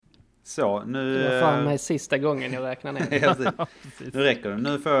Så, nu... Det var fan med sista gången jag räknar ner. Nu räcker det.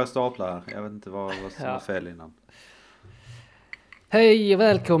 Nu får jag stapla här. Jag vet inte vad som var fel innan. Hej och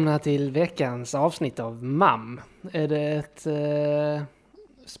välkomna till veckans avsnitt av MAM. Är det ett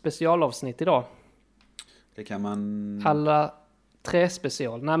specialavsnitt idag? Det kan man... Alla 3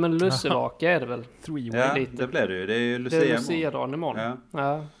 special. Nej men lussevaka är det väl? Ja, det blir det ju. Det är ju Lucia. Det är Lucia-dagen imorgon.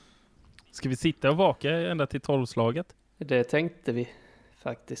 Ja. Ska vi sitta och vaka ända till 12-slaget? Det tänkte vi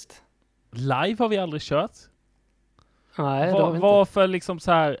faktiskt. Live har vi aldrig kört. Nej, det har vi inte. Vad för liksom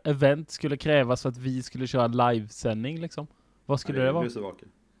så här event skulle krävas för att vi skulle köra livesändning liksom? Vad skulle det vara? Lussevaka.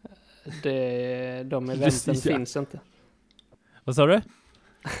 De eventen finns inte. Vad sa du?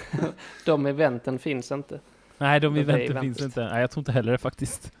 De eventen finns inte. Nej, de eventen finns inte. Nej, jag tror inte heller det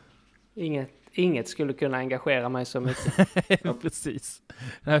faktiskt. Inget skulle kunna engagera mig så mycket. Ja, precis.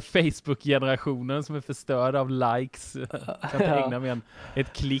 Den här Facebook-generationen som är förstörd av likes kan inte ägna mer än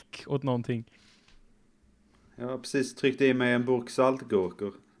ett klick åt någonting. Jag har precis tryckt i mig en burk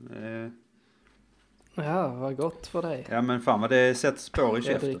saltgurkor. Ja, vad gott för dig. Ja, men fan vad det sätter spår i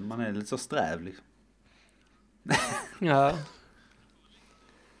käften. Man är lite så sträv liksom. Ja.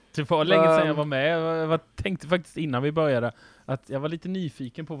 Det var länge sedan jag var med. Jag tänkte faktiskt innan vi började att jag var lite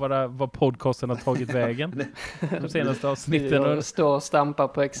nyfiken på vad podcasten har tagit vägen de senaste avsnitten. Jag står och stampar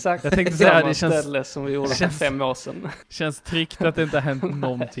på exakt samma ställe som vi gjorde för 5 år sedan. Känns tryggt att det inte har hänt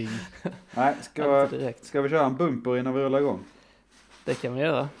någonting. Nej, ska vi köra en bumper innan vi rullar igång? Det kan vi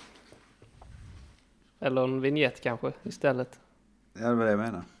göra. Eller en vignett kanske istället. Ja, det var det jag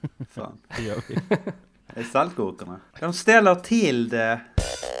menar. Fan. Det gör vi. Det är saltgurkorna. De ställer till det.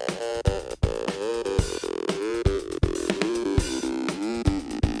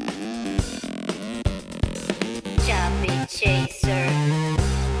 Chaser.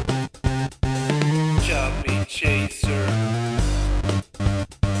 Chubby Chaser.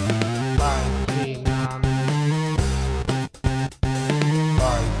 Bajkvinnan.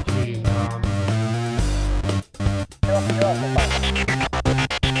 Bajkvinnan.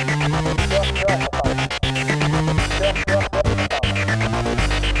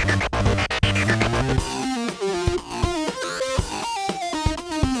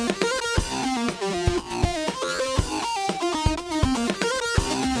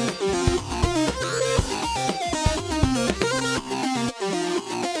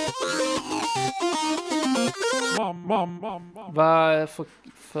 Vad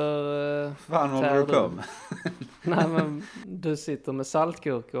Fan håller du på med? Nej men du sitter med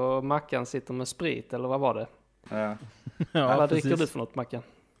saltgurka och Mackan sitter med sprit, eller vad var det? Ja. Ja, vad precis. dricker du för något, Mackan?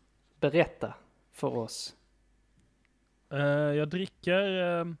 Berätta för oss. Jag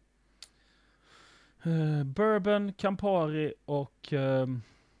dricker bourbon, Campari och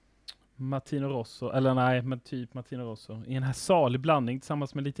Martino Rosso. Eller nej, men typ Martino Rosso. I en här salig blandning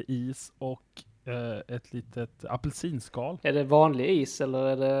tillsammans med lite is och ett litet apelsinskal. Är det vanlig is eller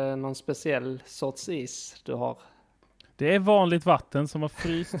är det någon speciell sorts is du har? Det är vanligt vatten som har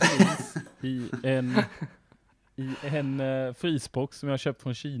fryst is i en frysbox som jag har köpt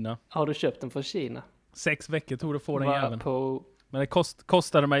från Kina. Har du köpt den från Kina? 6 veckor tog det att få den jäveln. På Men det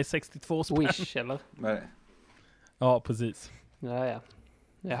kostade mig 62 spänn. Wish eller? Nej. Ja, precis. Ja.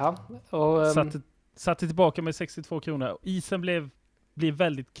 Jaha. Och, satte tillbaka med 62 kronor. Isen blev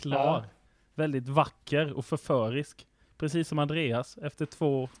väldigt klar. Ja. Väldigt vacker och förförisk. Precis som Andreas efter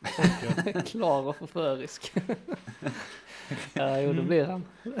 2 veckor. klar och förförisk. Ja, jo, det blir han.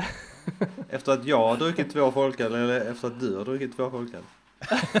 Efter att jag har druckit 2 folköl eller efter att du har druckit 2 folköl?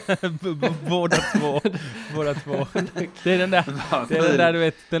 Båda två. Det är den där du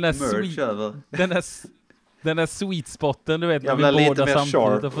vet, den där sweet spotten, du vet, jag när vi blir båda lite mer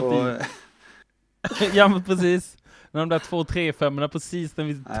samtidigt har sharp fått i. Ja, men precis. När de där 2 3-5orna precis när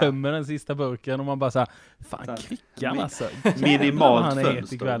vi tömmer den sista burken och man bara så här, fan kryckan alltså. Minimalt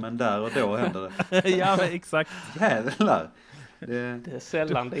fönster, men där och då händer det. Ja, men exakt. Jävlar. Det är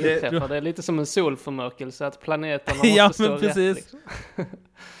sällan det inträffar. Det är lite som en solförmörkelse att planeterna måste ja, stå men precis. Rätt.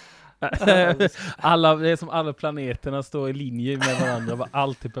 Liksom. Det är som alla planeterna står i linje med varandra.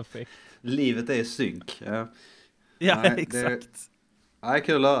 Allt är perfekt. Livet är i synk. Ja, nej, exakt. Nej,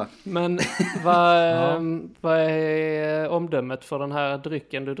 kul att höra. Men vad är omdömet för den här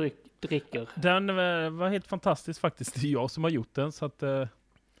drycken du dricker? Den var helt fantastisk faktiskt. Det är jag som har gjort den. Så att,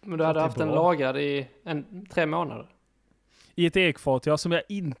 men du hade haft den lagrad i 3 månader? I ett ekfat, ja, som jag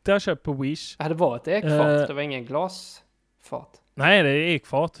inte har köpt på Wish. Ja, det var ett ekfat, det var ingen glasfat. Nej, det är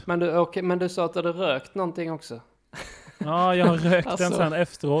ekfat. Men du sa att du hade rökt någonting också. Ja, jag har rökt den sen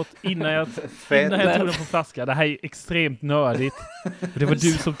efteråt innan jag tog den på flaska. Det här är extremt nördigt. Det var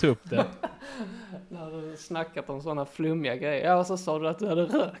du som tog upp det. När du snackat om sådana flummiga grejer. Ja, och så sa du att du hade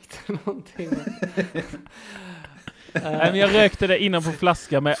rökt någonting. Nej, men jag rökte det innan på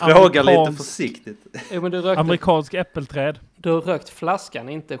flaska med Fråga lite försiktigt. Jo, men du rökte, amerikansk äppelträd. du har rökt flaskan,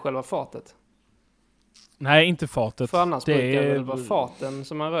 inte själva fatet. Nej, inte fatet. För annars det brukar det är väl vara faten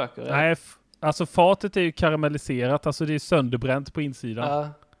som man röker? eller? Nej, alltså fatet är ju karamelliserat. Alltså det är sönderbränt på insidan. Ja.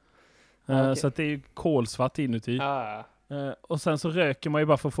 Okej. Så att det är ju kolsvart inuti. Ja. Och sen så röker man ju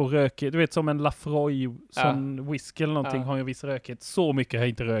bara för att få rökigt. Du vet som en Lafroy, sån whisky eller någonting har ju viss rökigt. Så mycket har jag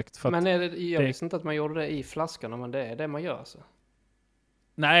inte rökt. För Men jag visste inte att man gjorde det i flaskorna, men det är det man gör alltså.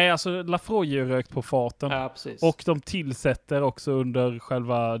 Nej, alltså Lafroy är ju rökt på faten. Ja, precis. Och de tillsätter också under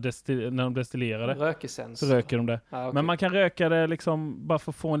själva när de destillerar det. Rökessens. Så röker de det. Ja, okej. Men man kan röka det liksom bara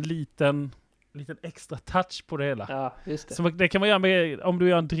för att få en liten extra touch på det hela. Ja, just det. Så det kan man göra med, om du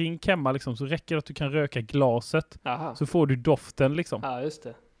gör en drink hemma liksom, så räcker det att du kan röka glaset. Aha. Så får du doften liksom. Ja, just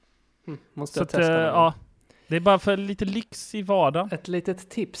det. Måste Så jag att, testa det. ja, det är bara för lite lyx i vardagen. Ett litet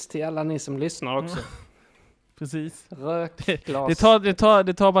tips till alla ni som lyssnar också. Precis. Rökglas.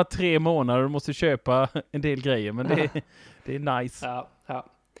 Det tar bara 3 månader. Du måste köpa en del grejer, men det är nice.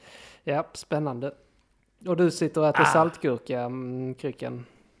 Ja, spännande. Och du sitter och äter saltgurka, Krycken.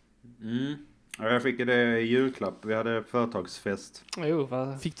 Ja, jag fick det i julklapp. Vi hade företagsfest. Jo,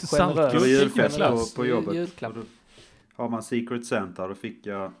 vad Fick du generöst. saltgurka? Det var julfest Generös på jobbet. julklapp. Och då har man Secret Santa. Då fick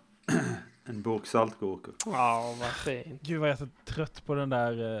jag en burk saltgurkor. Ja, vad fint. Gud vad jag är så trött på den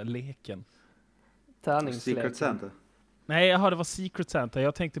där leken. Tärningsleken. Secret Santa. Nej, det var Secret Santa.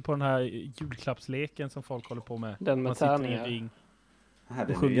 Jag tänkte på den här julklappsleken som folk håller på med. Den med Man sitter i en tärningar. ring Ja, den och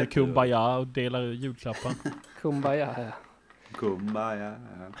är sjunger jätterolig. Kumbaya och delar julklappar. Kumbaya, ja. Kumbaya.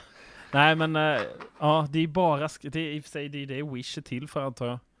 Nej, men ja, det är bara det är i och för sig det är Wish är till för, antar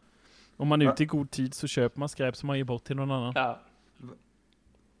jag. Om man är ute i god tid så köper man skräp som man ger bort till någon annan. Ja.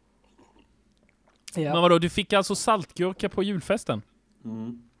 Men vadå, du fick alltså saltgurka på julfesten?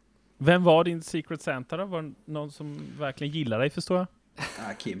 Mm. Vem var din Secret Santa då? Var det någon som verkligen gillar dig, förstår jag?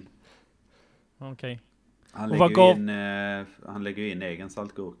 Kim. Okej. Han Och lägger in egen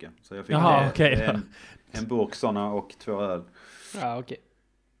saltgurka. Så jag fick Jaha, okej. en burk sådana och 2 öl. Ja, okej.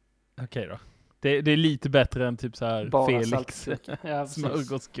 Okej då. Det är lite bättre än typ så här Bara Felix saltgurka. Ja, precis.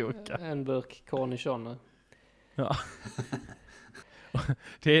 smörgåsgurka. En burk cornichon. Ja.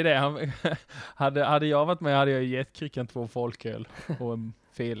 Det är det. Hade jag varit med hade jag gett Kryckan 2 folköl och en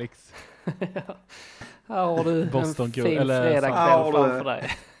Felix. Här har du Boston en fin eller fredagkväll framför dig.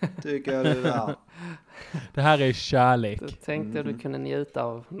 Tycker jag det där. Det här är kärlek. Det tänkte du kunde njuta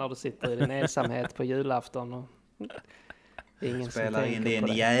av när du sitter i din ensamhet på julafton. Och ingen Spelar som in tänker din på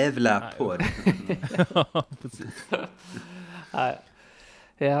det. jävla podd. Ja, precis. Nej.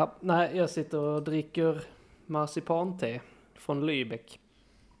 Ja, nej, jag sitter och dricker marsipante från Lübeck.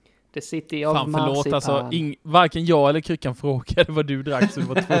 Det sitter av Fan, förlåt marsipan. alltså. Varken jag eller Kryckan frågade vad du drack, så det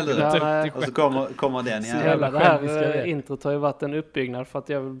var Eller- 230. Och så kommer den Så igen. jävla Det här själviska jag är. introt har ju varit en uppbyggnad för att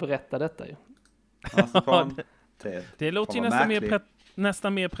jag vill berätta detta ju. Marsipan. Det låter ju Fan, vad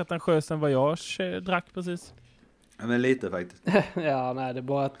nästan mer pretentiöst än vad jag drack precis. Ja, men lite faktiskt. Ja, nej, det är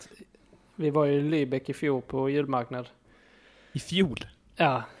bara att vi var ju i Lübeck i fjol på julmarknad. I fjol?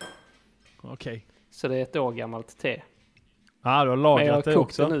 Ja, Okej. så det är ett år gammalt te. Ja, du har Men jag lagrat har det kokt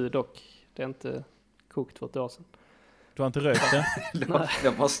också. det nu dock. Det är inte kokt för ett år sedan. Du har inte rökt det?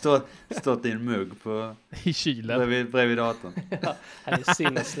 Jag har bara stått i en mugg på I kylen. bredvid datorn. Ja, det är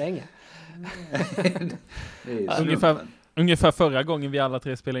synd att slänga. Det är ju Ungefär- slumpen. Ungefär förra gången vi alla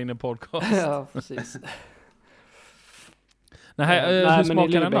 3 spelade in en podcast. Ja, precis. Nej, hur men i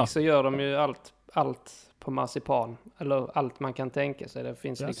smakar den då? Lübeck så gör de ju allt på marsipan. Eller allt man kan tänka sig. Det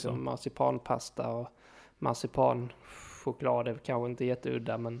finns Jaså. liksom marsipanpasta och marsipanchoklad. Det är kanske inte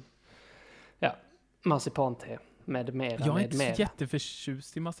jätteudda, men ja, marsipante med mera. Jag är med inte mera. så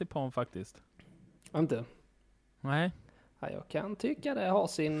jätteförtjust i marsipan faktiskt. Inte? Nej. Ja, jag kan tycka det har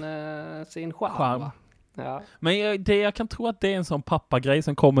sin charm. Charm. Va? Ja. Men jag kan tro att det är en sån pappagrej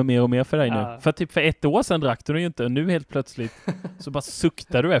som kommer mer och mer för dig Ja. nu. För typ för 1 år sedan drack du den ju inte. Nu helt plötsligt så bara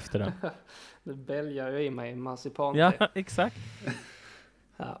suktar du efter den. Det bälgar ju i mig marsipante. Ja, exakt.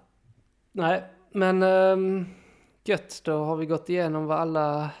 Ja. Nej, men gött, då har vi gått igenom vad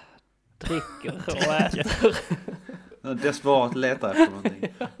alla dricker och äter. Jag desperat letar efter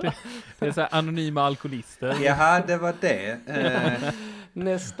någonting. Det är så här anonyma alkoholister. Jaha, det var det.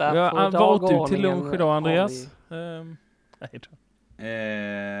 Nästa Ja, på vad åt dagordningen du till lunch idag, har Andreas? vi- Nej då.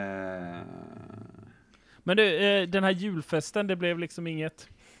 eh, Men du, den här julfesten, det blev liksom inget...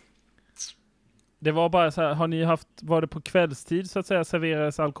 Det var bara så här, var det på kvällstid så att säga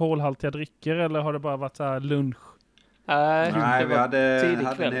serverades alkoholhaltiga drycker, eller har det bara varit så här lunch? Nej, nej, det vi var hade tidig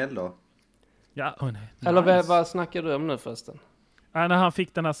en kväll. hel dag. Ja, nej. Eller Nice. vad snackar du om nu förresten? När han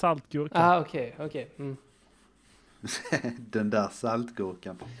fick den här saltgurkan. Okej. Mm. Den där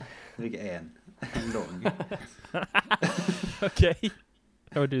saltgurkan. Fick en lång. Okej.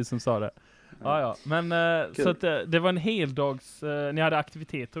 Det var du som sa det. Ja. Men Kul. så att det var en heldags... ni hade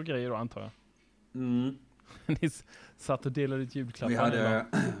aktiviteter och grejer då, antar jag. Mm. Ni satt och delade ut julklappar.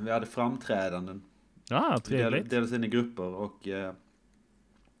 Vi hade framträdanden. Ja, Vi trevligt. delades in i grupper och Det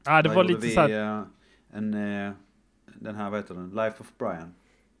där var gjorde lite vi så här... den här, vad heter den? Life of Brian.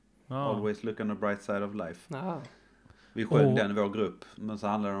 Ja. Always look on the bright side of life. Ja. Vi sjöng den i vår grupp, men så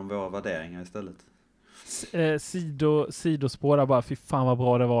handlar det om våra värderingar istället. Sidospår där bara, fy fan vad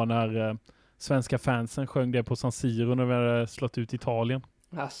bra det var när svenska fansen sjöng det på San Siro när vi hade slått ut Italien.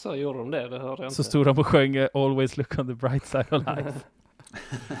 Ja, så gjorde de det hörde jag Så inte. stod de och sjöng Always look on the bright side of life.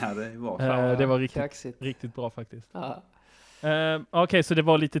 Ja, det var Det var Kaxigt. riktigt bra faktiskt. Ja. Okej, så det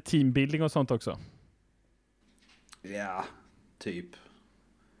var lite teambuilding och sånt också? Ja, typ.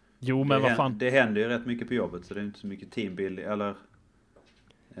 Jo, men vad fan. Det händer ju rätt mycket på jobbet, så det är inte så mycket teambuilding, eller...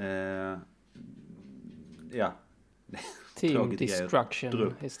 ja. Team Tråkigt destruction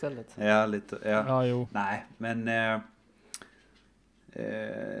Drupp. istället. Ja, lite. Ja. Ja, jo. Nej, men... nej,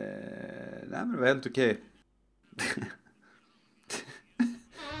 men det var helt okej.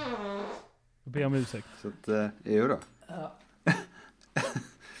 Jag ber om ursäkt. Så att, jo då. Ja.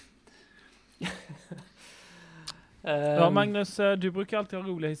 Ja, Magnus, du brukar alltid ha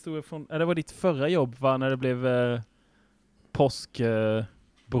roliga historier från... Det var ditt förra jobb, va? När det blev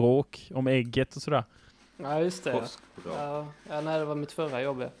påskbråk om ägget och sådär. Ja, just det. Påskbra. Ja, nej, det var mitt förra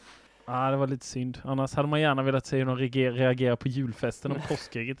jobb. Ja, det var lite synd. Annars hade man gärna velat se hur de reagerar på julfesten om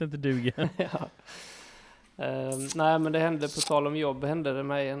påskägget inte duger. Ja. Nej, men det hände, på tal om jobb, hände det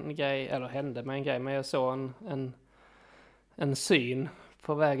mig en grej, men jag såg en syn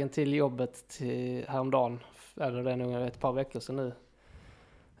på vägen till jobbet till häromdagen, eller det är nog ett par veckor sedan nu.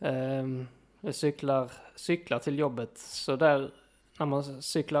 Jag cyklar till jobbet, så där när man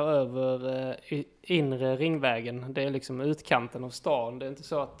cyklar över inre ringvägen, det är liksom utkanten av stan, det är inte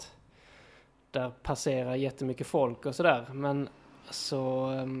så att där passerar jättemycket folk och sådär, men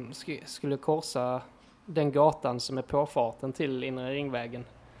så skulle korsa den gatan som är påfarten till inre ringvägen.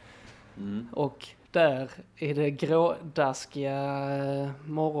 Mm. Och där i det grådaskiga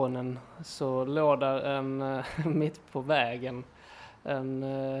morgonen så låg där en mitt på vägen en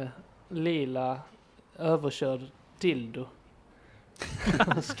lila överkörd dildo.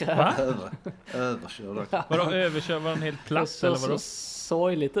 Överkörd också. Vadå överkör? Var den helt Det platt såg eller vadå? så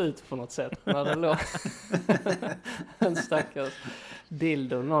sorgligt ut på något sätt när det låg en stackars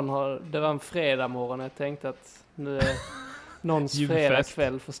dildo. Det var en fredag morgon, jag tänkte att nu är någons Julfest.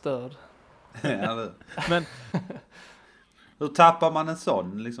 fredagkväll förstörd. Ja, Men hur tappar man en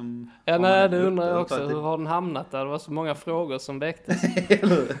sån? Liksom, Ja, nej, det undrar jag också. Hur Hur har den hamnat där? Det var så många frågor som väcktes.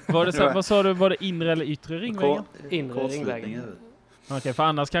 var det så, vad sa du? Var det inre eller yttre ringvägen? Inre ringvägen. Okej, för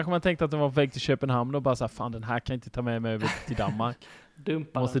annars kanske man tänkte att den var på väg till Köpenhamn och bara så här, fan den här kan jag inte ta med mig över till Danmark.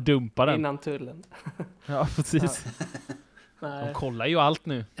 Dumpa Måste den dumpa den. innan tullen. Ja, precis. De Nej. kollar ju allt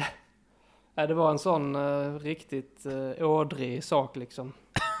nu. Nej, det var en sån riktigt ådrig sak liksom.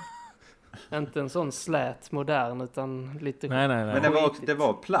 Inte en sån slät modern utan lite Nej. Men det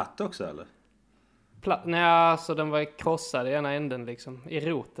var platt också, eller? Nej, alltså den var krossad i ena änden liksom, i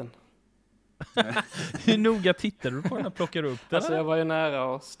roten. Hur noga tittade du på den och plockade upp den? Alltså jag var ju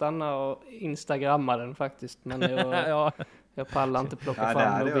nära att stanna och instagramma den faktiskt, men Ja, jag pallade inte plocka Ja, det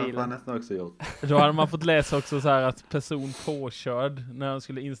fram hade jag mobilen. nästan också gjort. då hade man fått läsa också så här att person påkörd när han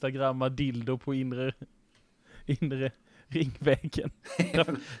skulle instagramma dildo på inre ringvägen.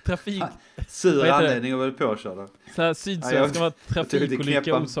 Trafik. Sur Vad heter det? anledning att vara påkörd. Så här, Sydsvenska var knäppa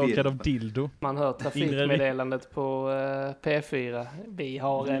trafikolycka en orsakad bild. av dildo. Man hör trafikmeddelandet på P4. Vi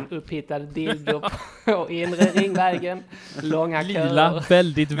har en upphittad dildo på inre ringvägen. Långa Lila, köer.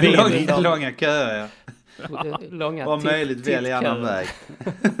 väldigt velig. Långa köer, ja. Långa Om möjligt välj annan väg.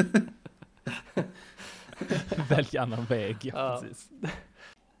 Välj annan väg, ja, Ja. precis.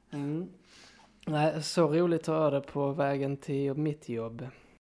 Mm. Nej, så roligt att höra det på vägen till mitt jobb.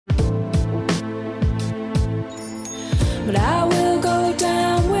 But I will go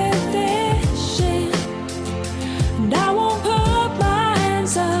down with this shit, and I won't put my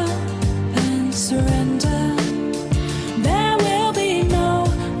hands up and surrender. There will be no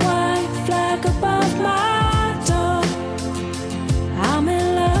white flag above my door. I'm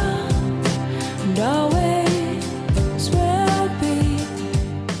in love and always will be.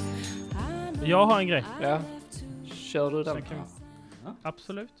 Jag har en grej. Ja. Kör du den? Sen kan vi-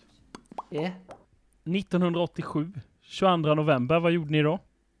 Absolut. Yeah. 1987, 22 november, vad gjorde ni då?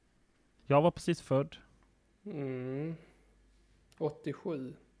 Jag var precis född.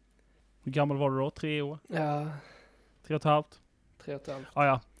 87. Hur gammal var du då? 3 år? Ja, 3,5? 3,5.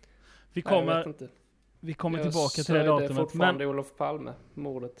 Ja. Vi Nej, jag vet kommer, inte. vi kommer Ja, tillbaka till så det är datumet. det fortfarande Olof Palme,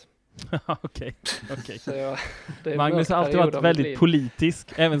 mordet. Okej. Så det är en Magnus har mörk alltid period varit av mitt väldigt liv.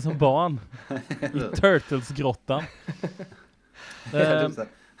 politisk, även som barn. I Turtles-grottan.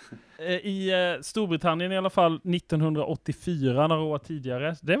 I Storbritannien i alla fall 1984, några år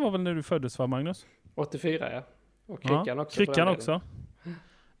tidigare. Det var väl när du föddes, va, Magnus? 84, ja. Och Kryckan också. för Kryckan den också.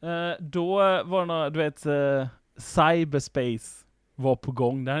 Då var det några, du vet, cyberspace var på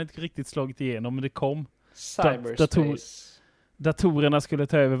gång. Det hade inte riktigt slagit igenom, men det kom. Cyberspace. Datorerna skulle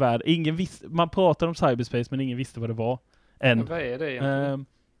ta över världen. Ingen visste, man pratade om cyberspace, men ingen visste vad det var än. Vad är det egentligen?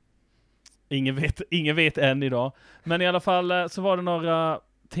 Ingen vet än idag. Men i alla fall så var det några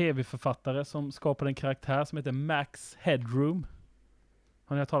tv-författare som skapade en karaktär som heter Max Headroom.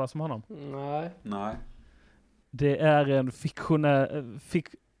 Har ni hört talas om honom? Nej. Det är en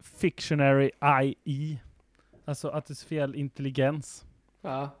fictionary IE. Alltså artificiell intelligens.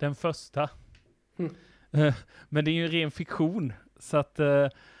 Ja. Den första. Men det är ju en ren fiktion. Så att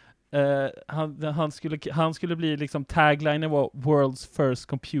han skulle bli liksom tagline var World's first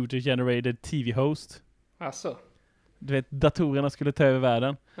computer generated TV host. Alltså. Du vet, datorerna skulle ta över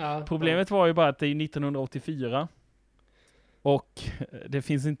världen. Ja, Problemet var ju bara att det är 1984. Och det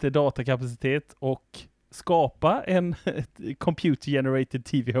finns inte datakapacitet och skapa en computer generated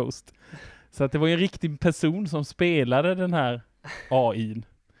TV host. Så att det var ju en riktig person som spelade den här AI:n.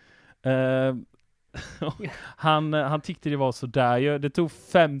 Han tyckte det var så där. Det tog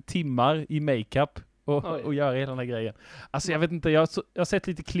 5 timmar i makeup och göra hela den här grejen. Alltså jag vet inte, jag har sett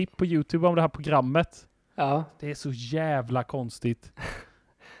lite klipp på YouTube om det här programmet. Ja. Det är så jävla konstigt.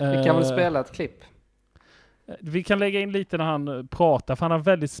 Vi kan väl spela ett klipp. Vi kan lägga in lite när han pratar, för han har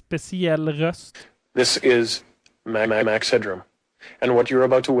väldigt speciell röst. This is Max Headroom. And what you're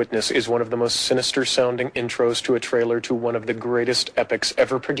about to witness is one of the most sinister sounding intros to a trailer to one of the greatest epics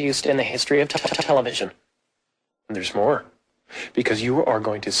ever produced in the history of television. And there's more. Because you are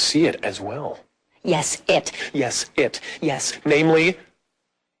going to see it as well. Yes, it. Yes, it. Yes. Namely,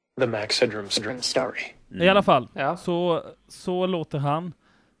 the Max Headroom story. I alla fall, Ja. så låter han.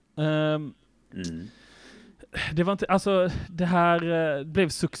 Det var inte, alltså det här blev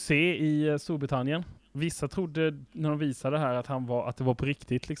succé i Storbritannien. Vissa trodde när de visade det här att det var på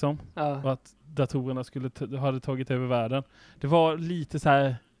riktigt liksom. Ja. Och att datorerna hade tagit över världen. Det var lite så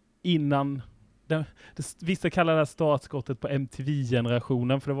här innan vissa kallar det här startskottet på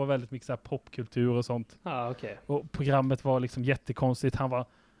MTV-generationen, för det var väldigt mycket så här popkultur och sånt. Ja, okej. Och programmet var liksom jättekonstigt. Han var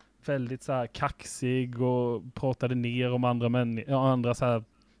väldigt så här kaxig och pratade ner om andra så här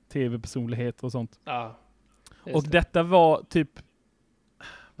tv-personligheter och sånt. Ja. Och detta var typ,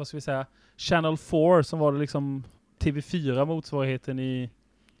 vad ska vi säga, Channel 4 som var det liksom TV4 motsvarigheten i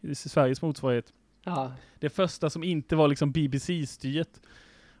Sveriges motsvarighet. Ja. Det första som inte var liksom BBC-styrt.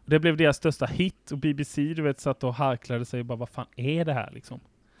 Det blev deras största hit, och BBC, du vet, satt och harklade sig och bara, vad fan är det här liksom?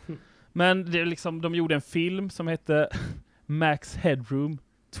 Men det är liksom, de gjorde en film som hette Max Headroom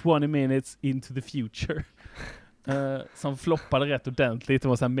 20 minutes into the future. Som floppade rätt ordentligt. Det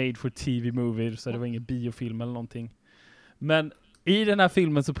var så här made for TV movie, så det var ingen biofilm eller någonting. Men i den här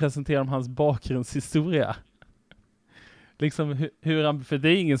filmen så presenterar de hans bakgrundshistoria. Liksom hur han, för det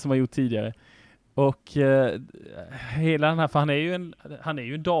är ingen som har gjort tidigare. Och hela den här, för han är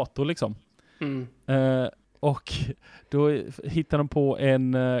ju en dator liksom. Och då hittar de på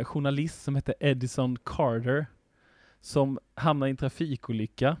en journalist som heter Edison Carter som hamnar i en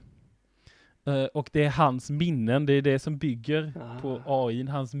trafikolycka. Och det är hans minnen, det är det som bygger på AI:n,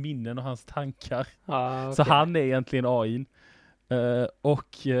 hans minnen och hans tankar. Okay. Så han är egentligen AI:n.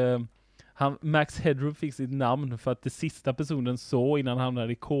 Max Headroom fick sitt namn för att det sista personen såg innan han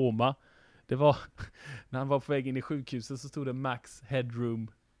hamnade i koma, det var när han var på väg in i sjukhuset, så stod det Max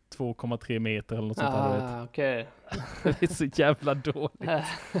Headroom 2,3 meter eller något sånt där. Okej. Det är så jävla dåligt.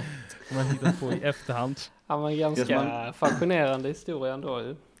 Man hittar på i efterhand. Han var en ganska fascinerande historia ändå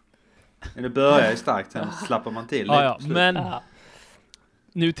ju. Men det börjar ju starkt, sen slappar man till. Ja, men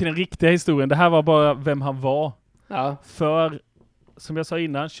nu till den riktiga historien. Det här var bara vem han var. Ja. För, som jag sa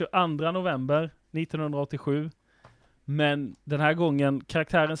innan, 22 november 1987. Men den här gången,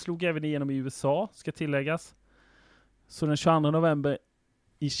 karaktären slog även igenom i USA, ska tilläggas. Så den 22 november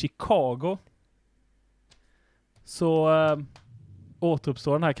i Chicago så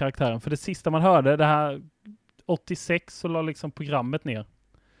återuppstår den här karaktären. För det sista man hörde, det här 86 så la liksom programmet ner.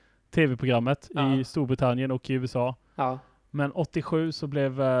 TV-programmet i Storbritannien och i USA. Ja. Men 87 så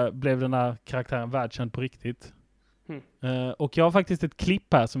blev den här karaktären världskänd på riktigt. Och jag har faktiskt ett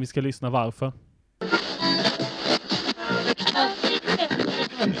klipp här som vi ska lyssna varför.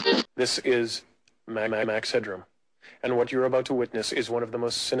 This is Max Headroom. And what you're about to witness is one of the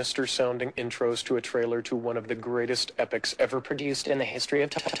most sinister sounding intros to a trailer to one of the greatest epics ever produced in the history of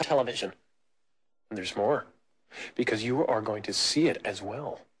television. And there's more. Because you are going to see it as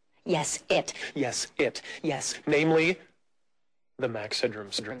well. Yes, it. Yes, it. Yes. Namely, the Max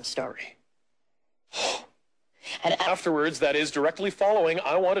Headroom story. And afterwards, that is directly following,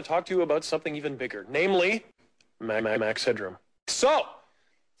 I want to talk to you about something even bigger. Namely, Max Headroom. So,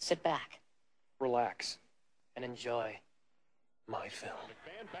 sit back relax and enjoy my film.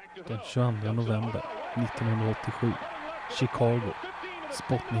 Den 22 november 1987. Chicago.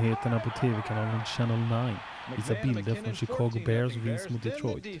 Sportnyheterna på tv-kanalen Channel 9 visar bilder från Chicago Bears vinst mot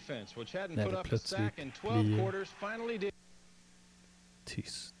Detroit. När det plötsligt blir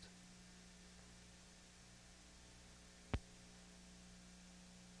tyst.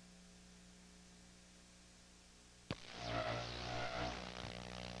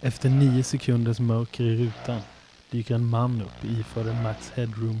 Efter 9 sekunders mörker i rutan dyker en man upp iförd en Max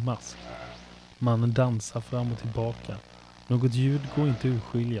Headroom-mask. Mannen dansar fram och tillbaka. Något ljud går inte att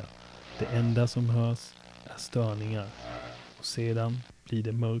urskilja. Det enda som hörs är störningar. Och sedan blir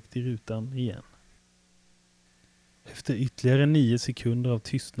det mörkt i rutan igen. Efter ytterligare 9 sekunder av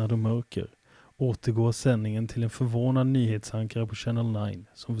tystnad och mörker återgår sändningen till en förvånad nyhetsankare på Channel 9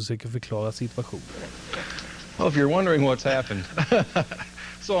 som försöker förklara situationen. Well, if you're wondering what's happened,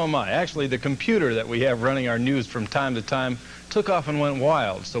 so am I. Actually, the computer that we have running our news from time to time took off and went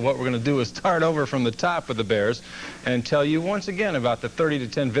wild. So what we're going to do is start over from the top with the Bears and tell you once again about the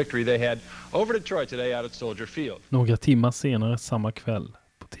 30-10 victory they had over Detroit today out at Soldier Field. Några timmar senare samma kväll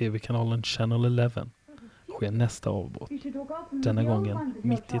på tv-kanalen Channel 11 sker nästa avbrott. Denna gången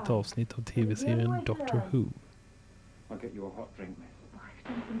mitt i ett avsnitt av tv-serien Doctor Who. I'll get you a hot drink, miss.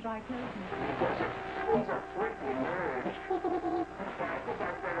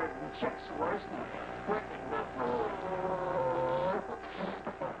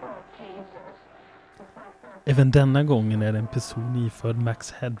 Även denna gången är det en person iförd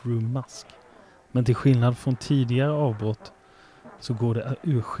Max Headroom-mask. Men till skillnad från tidigare avbrott så går det att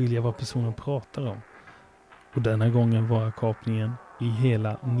urskilja vad personen pratar om. Och denna gången var kapningen i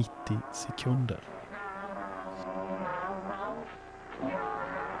hela 90 sekunder.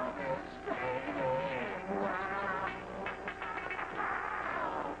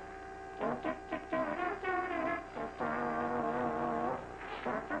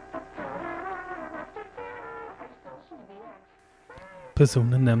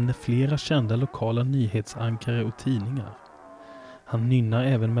 Personen nämner flera kända lokala nyhetsankare och tidningar. Han nynnar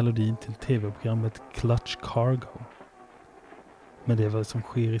även melodin till tv-programmet Clutch Cargo. Men det är vad som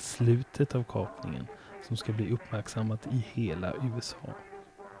sker i slutet av kapningen som ska bli uppmärksammat i hela USA.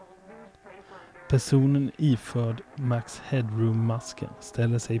 Personen iförd Max Headroom-masken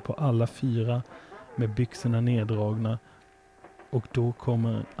ställer sig på alla 4 med byxorna neddragna och då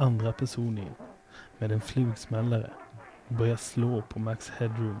kommer en andra person in med en flugsmällare och börjar slå på Max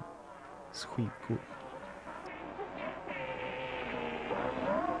Headrooms skinkor.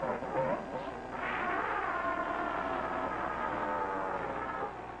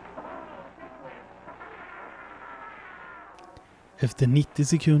 Efter 90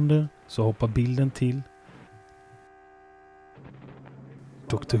 sekunder så hoppar bilden till.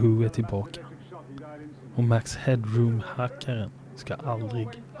 Dr. Who är tillbaka. Och Max Headroom-hackaren ska aldrig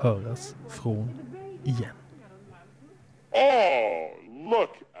höras från igen. Oh, look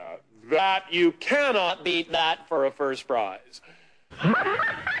at that. You cannot beat that for a first prize.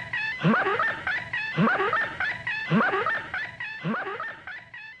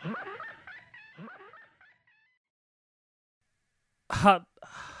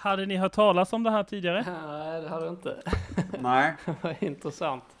 Hade ni hört talas om det här tidigare? Nej, det hade jag inte. Nej. Det var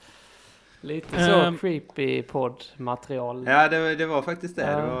intressant. Lite så creepy poddmaterial. Ja, det var faktiskt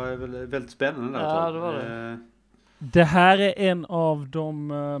det. Ja. Det var väldigt spännande. Ja, det var det. Det här är en av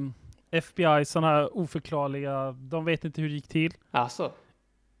de FBI sådana här oförklarliga. De vet inte hur det gick till. Alltså.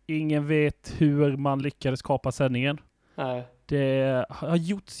 Ingen vet hur man lyckades kapa sändningen. Nej. Det har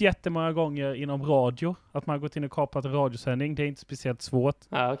gjorts jättemånga gånger inom radio. Att man har gått in och kapat en radiosändning. Det är inte speciellt svårt.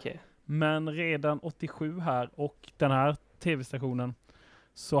 Ja, okej. Men redan 87 här och den här tv-stationen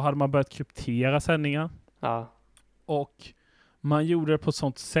så hade man börjat kryptera sändningar. Ja. Och man gjorde det på ett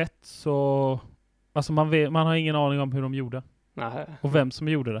sånt sätt så alltså man har ingen aning om hur de gjorde. Nej. Och vem som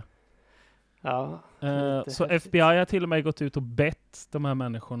gjorde det. Ja. Så FBI har till och med gått ut och bett de här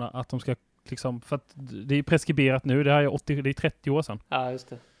människorna att de ska liksom, för att det är preskriberat nu, det här är 30 år sedan. Ja, just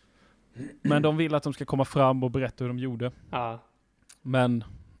det. Men de vill att de ska komma fram och berätta hur de gjorde. Ja. Men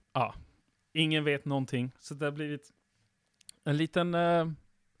ja, ingen vet någonting. Så det har blivit en liten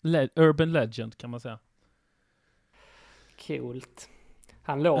urban legend kan man säga. Coolt.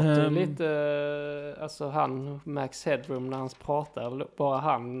 Han låter ju lite, alltså han, Max Headroom när han pratar, bara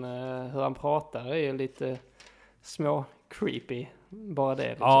han, hur han pratar är ju lite små creepy. Bara det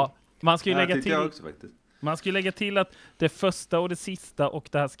liksom. Ja, man ska ju Ja, lägga tyckte till. jag också faktiskt. Man ska ju lägga till att det första och det sista och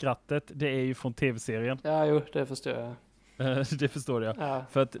det här skrattet, det är ju från tv-serien. Ja, jo, det förstår jag. Det förstår jag. Ja.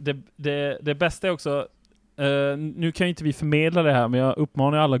 För att det bästa är också, nu kan ju inte vi förmedla det här, men jag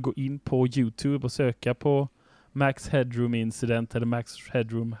uppmanar alla att gå in på YouTube och söka på Max Headroom Incident eller Max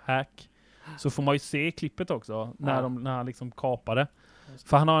Headroom Hack. Så får man ju se klippet också, när han liksom kapade.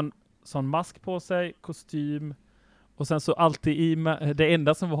 För han har en sån mask på sig, kostym, och sen så alltid det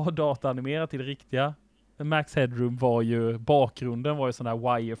enda som var dataanimerat i det riktiga Max Headroom var ju, bakgrunden var ju sån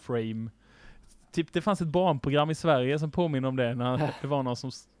där wireframe. Typ det fanns ett barnprogram i Sverige som påminner om det, när det var någon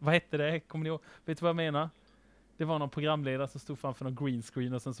som, vad hette det? Kommer ni ihåg? Vet du vad jag menar? Det var någon programledare som stod framför någon green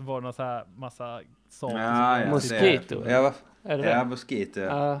screen och sen så var det någon så här massa saker. Mosquito. Ja, Mosquito.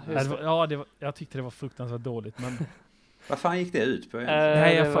 Jag tyckte det var fruktansvärt dåligt, men vad fan gick det ut på?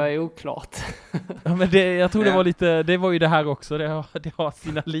 Det var oklart. Ja, men jag tror det var lite, det var ju det här också, det har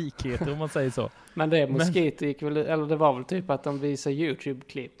sina likheter om man säger så. Men det Mosquito gick väl, eller det var väl typ att de visade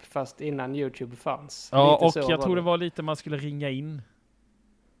YouTube-klipp fast innan YouTube fanns. Ja, lite och så jag tror det var lite man skulle ringa in.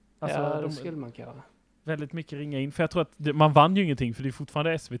 Alltså, ja, det skulle man göra. Väldigt mycket ringa in, för jag tror att man vann ju ingenting, för det är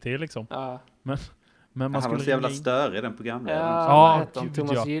fortfarande SVT liksom. Ja. Men man han skulle var så jävla ringa in. större i den programledaren. Ja,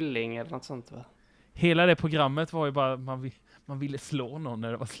 Thomas Gylling eller något sånt, va? Hela det programmet var ju bara, man ville slå någon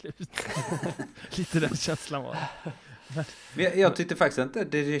när det var slut. Lite den känslan var det. Men jag tyckte faktiskt inte,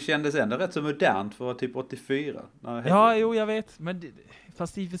 det kändes ändå rätt så modernt för att vara typ 84. Ja, jo, jag vet. Men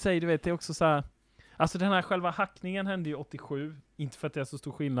fast i och för sig, du vet, det är också så här. Alltså den här själva hackningen hände ju 87. Inte för att det är så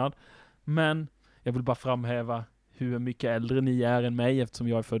stor skillnad. Men jag vill bara framhäva hur mycket äldre ni är än mig, eftersom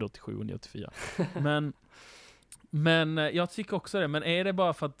jag är född 87 och ni är 84. Men jag tycker också det. Men är det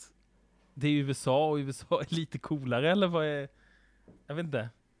bara för att det är USA och USA är lite coolare, eller vad är... Jag vet inte.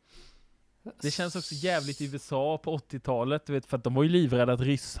 Det känns också jävligt i USA på 80-talet, du vet, för att de var ju livrädda att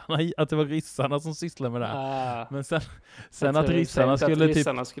det var ryssarna som sysslade med det här. Men sen att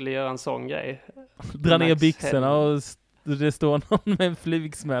ryssarna skulle göra en sån grej. Dra ner byxorna och det står någon med en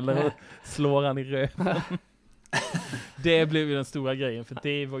flygsmäller och slår han i röven. Det blev ju den stora grejen, för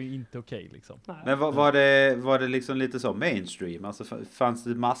det var ju inte okej liksom. Men var det liksom lite så mainstream? Alltså fanns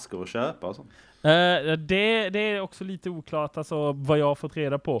det masker att köpa och sånt? Det är också lite oklart, alltså vad jag har fått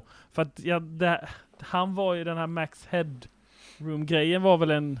reda på. För att han var ju den här Max Headroom-grejen var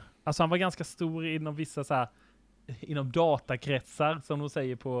väl alltså han var ganska stor inom vissa så här, inom datakretsar som de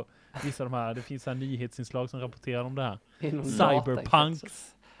säger på vissa av de här, det finns så här nyhetsinslag som rapporterar om det här. Inom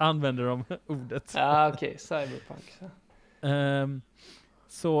Cyberpunks använder de ordet. Ja, okej, cyberpunk.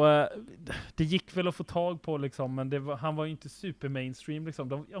 Så det gick väl att få tag på liksom, men han var ju inte super mainstream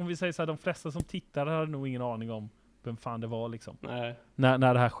liksom. Om vi säger så här, de flesta som tittade hade nog ingen aning om vem fan det var liksom. Nej.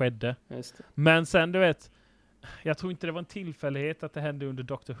 När det här skedde. Just det. Men sen du vet, jag tror inte det var en tillfällighet att det hände under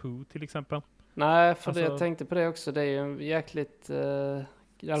Doctor Who till exempel. Nej, för alltså, jag tänkte på det också. Det är ju en jäkligt det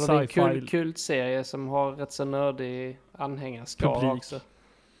är en kultserie som har rätt så nördig anhängarskara också.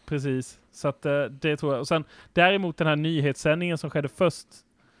 Precis, så att det tror jag. Och sen däremot den här nyhetssändningen som skedde först,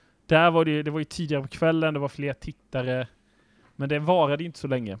 där var det var ju tidigare på kvällen, det var fler tittare, men det varade inte så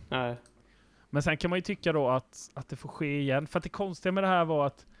länge. Nej. Men sen kan man ju tycka då att det får ske igen, för att det konstiga med det här var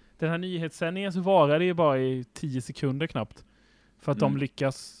att den här nyhetssändningen så varade ju bara i 10 sekunder knappt, för att de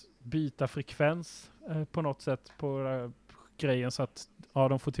lyckas byta frekvens på något sätt på grejen, så att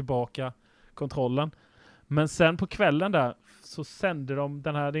de får tillbaka kontrollen. Men sen på kvällen där så sände de det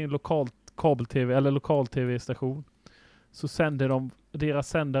är en lokal kabel-tv eller lokal-tv-station. Så sände de, deras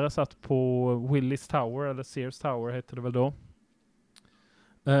sändare satt på Willis Tower eller Sears Tower hette det väl då.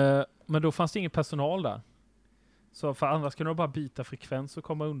 Men då fanns det ingen personal där. Så för andra skulle de bara byta frekvens och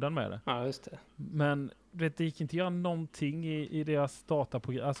komma undan med det. Ja, just det. Men det gick inte att göra någonting i deras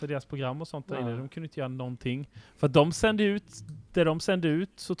dataprogram, alltså deras program och sånt där inne. De kunde inte göra någonting. För att de sände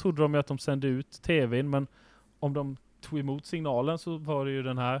ut så trodde de ju att de sände ut tvn, men om de tog emot signalen så var det ju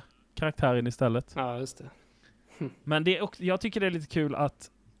den här karaktären istället. Ja, just det. Men jag tycker det är lite kul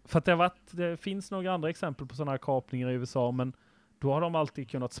att, för att det finns några andra exempel på sådana här kapningar i USA, men då har de alltid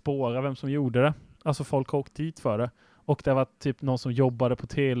kunnat spåra vem som gjorde det. Alltså folk har åkt dit för det. Och det var typ någon som jobbade på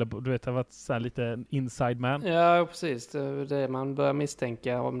tele, du vet, det var så här lite inside man. Ja, precis. Det är det man börjar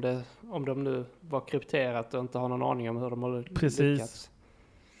misstänka om de nu var krypterat och inte har någon aning om hur de har lyckats.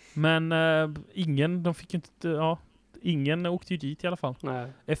 Men ingen åkte ju dit i alla fall.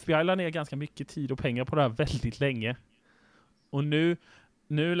 Nej. FBI la ner ganska mycket tid och pengar på det här väldigt länge. Och nu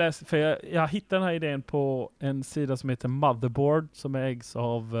för jag hittade den här idén på en sida som heter Motherboard som ägs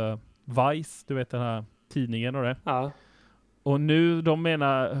av Vice, du vet den här tidningen och det. Ja. Och nu de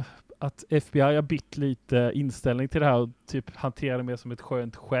menar att FBI har bytt lite inställning till det här och typ hanterar det mer som ett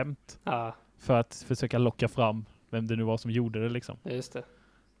skönt skämt. Ja, För att försöka locka fram vem det nu var som gjorde det liksom. just det.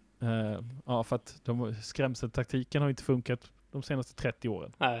 Ja, för att skrämseltaktiken har inte funkat de senaste 30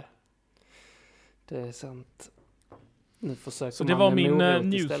 åren. Nej. Det är sant. Nu försöker Så det man var med min morot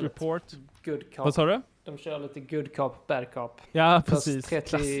news istället. report. Good cop. Vad sa du? De kör lite good cop, bad cop. Ja, Först precis.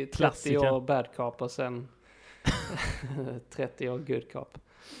 30 Klassiker. år bad cop och sen 30 år good cop.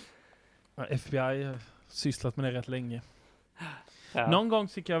 Ja, FBI har sysslat med det rätt länge. Ja. Någon gång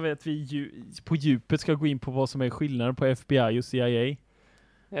tycker jag att vi på djupet ska gå in på vad som är skillnaden på FBI och CIA.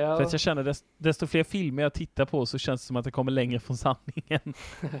 Ja. För att jag känner desto fler filmer jag tittar på så känns det som att det kommer längre från sanningen.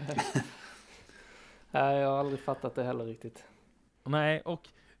 Nej, jag har aldrig fattat det heller riktigt. Nej, och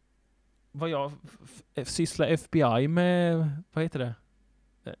vad jag sysslar FBI med, vad heter det?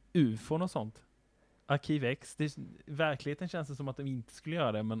 UFOn och sånt. Arkiv X. Verkligheten känns det som att de inte skulle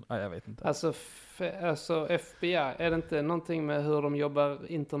göra det, men jag vet inte. Alltså FBI, är det inte någonting med hur de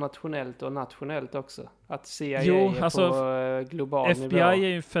jobbar internationellt och nationellt också? Att CIA är på global FBI nivå. är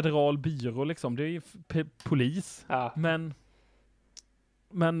ju en federal byrå liksom. Det är ju polis. Ja.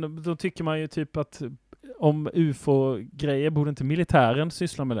 Men då tycker man ju typ att om UFO-grejer borde inte militären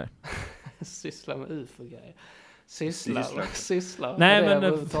syssla med det. Syssla med UFO-grejer. Sysslar. Nej, men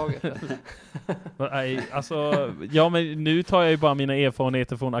överhuvudtaget. Nej, alltså, ja, men nu tar jag ju bara mina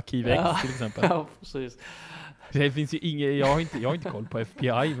erfarenheter från Arkiv X till exempel. Ja, precis. Det finns ju inget, jag har inte koll på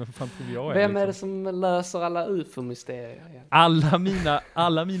FBI, men fan tror jag är. Vem liksom. är det som löser alla UFO-mysterier?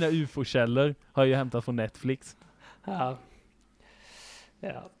 Alla mina UFO-källor har jag hämtat från Netflix. Ja.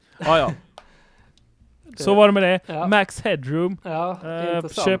 Ja. Så var det med det. Ja. Max Headroom. Ja,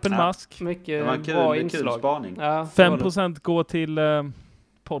 intressant. Köp en mask. Mycket Det var bra kul inslag. spaning. Ja, 5% går till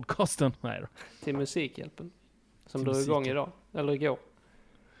podcasten. Nej då. till Musikhjälpen. Som Till drog igång idag. Eller igår.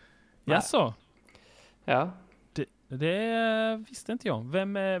 Jaså? Ja. Det visste inte jag.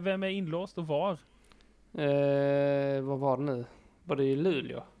 Vem är inlåst och var? Vad var det nu? Var det i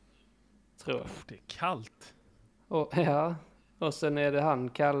Luleå? Tror jag. Det är kallt. Och sen är det han,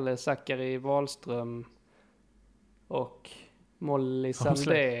 Kalle Zackari Wahlström och Molly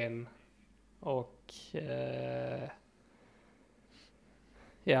Sandén och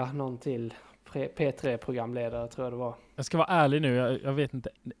någon till P3-programledare tror jag det var. Jag ska vara ärlig nu, jag vet inte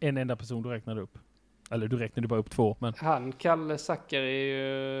en enda person du räknade upp. Eller du räknade bara upp 2, men... Han, Kalle Zackari är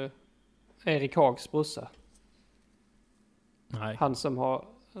ju Erik Hags brorsa. Nej. Han som har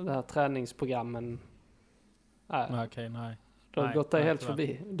det här träningsprogrammen. Okej, nej. Du har gått dig helt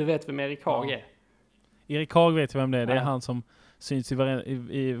förbi. Du vet vem Erik Hag är? Erik Hag vet vem det är. Det är Ja. han som syns i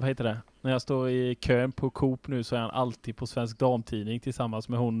vad heter det? När jag står i kön på Coop nu så är han alltid på Svensk Damtidning tillsammans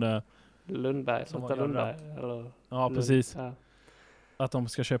med hon... Lundberg, som Lotta var Lundberg. Eller Ja, precis. Ja. Att de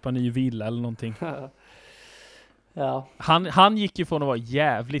ska köpa en ny villa eller någonting. Ja. Han gick ju från att vara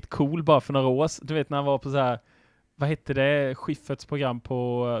jävligt cool bara för några år sedan. Du vet när han var på så här, vad hette det? Schyfferts program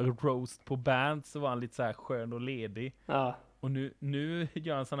på Roast på Band, så var han lite så här skön och ledig. Ja. Och nu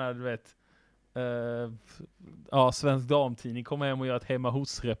gör han sån här, du vet, Svensk Damtidning kommer hem och gör ett hemma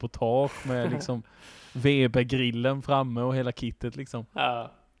hos-reportage med liksom Weber-grillen framme och hela kittet liksom.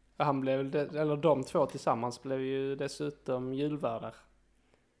 Ja. Han blev, eller de två tillsammans blev ju dessutom julvärdar.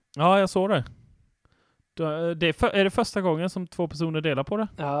 Ja, jag såg det. Är det första gången som 2 personer delar på det?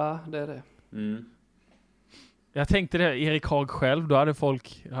 Ja, det är det. Mm. Jag tänkte det, Erik Hag själv, då hade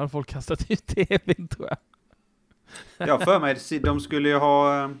folk kastat ut tvn, tror jag. Ja, för mig, de skulle ju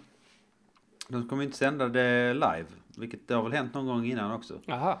ha... De kommer inte sända det live, vilket det har väl hänt någon gång innan också.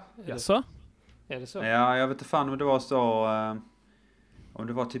 Jaha. Jaså? Är det så? Ja, jag vet inte fan om det var så... Om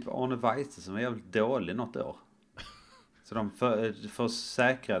det var typ Arne Weise som var jävligt dålig något år. Så de för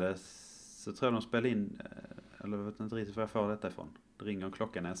säkrade så tror jag de spelade in... Eller jag vet inte riktigt var jag får detta ifrån. Det ringer en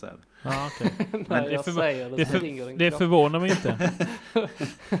klocka när jag säger det. Ja, okej. Nej, jag säger det, så ringer den det klockan. förvånar mig inte.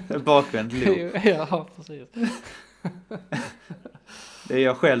 Bakvänd loop. Ja, precis. Det är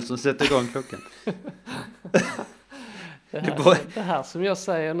jag själv som sätter igång klockan. Det här som jag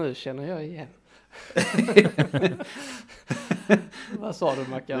säger nu känner jag igen. Vad sa du,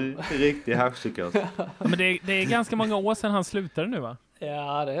 Mackan? Riktig haschpsykios. Ja, men det är ganska många år sedan han slutade nu, va?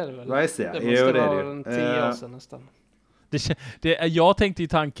 Ja, det är det väl. Vad är det? Det måste vara 10 år sedan nästan. Jag tänkte i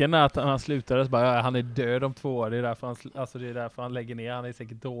tanken att han slutade så bara, han är död om 2 år. Det är därför han lägger ner. Han är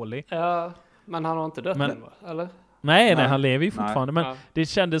säkert dålig. Ja, men han har inte dött än, va? Eller? Nej, han lever ju fortfarande. Men det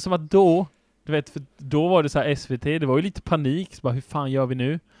kändes som att då, du vet, för då var det så här SVT, det var ju lite panik. Så bara, hur fan gör vi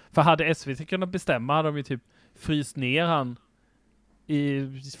nu? För hade SVT kunnat bestämma hade de ju typ fryst ner han i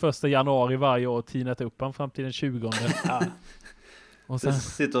 1 januari varje år och tinat upp han fram till den 20. Och sen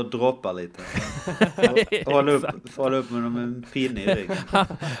sitter och droppar lite. Håller upp med en pinne i ryggen.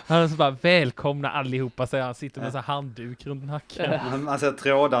 Han är så bara, välkomna allihopa, säger han. Sitter med så handduk runt nacken. Man ser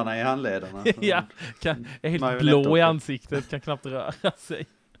trådarna i handlederna. Ja, är helt blå i ansiktet, kan knappt röra sig.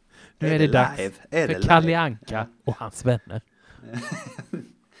 Nu är det dags för Kalle Anka och hans vänner.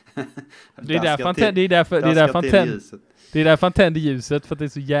 Det är därför han tänder ljuset, för att det är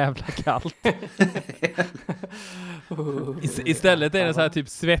så jävla kallt. Istället är det så här typ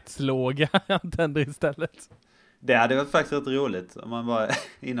svetslåga han tänder istället. Det hade varit faktiskt rätt roligt om man bara,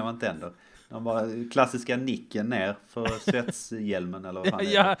 innan man tänder. Man bara klassiska nicken ner för svetshjälmen eller vad fan det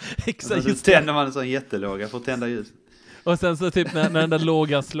är. Ja, exakt. Så tänder man en sån jättelåga för att tända ljuset. Och sen så typ när den där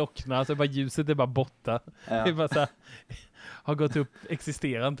lågan slocknar så är bara ljuset är bara borta. Ja. Det är bara så här, har gått upp,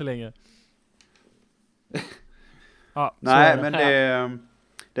 existerar inte längre. Ja, nej, men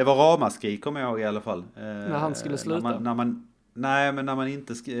det var ramaskri, kommer jag ihåg i alla fall. När han skulle sluta? När man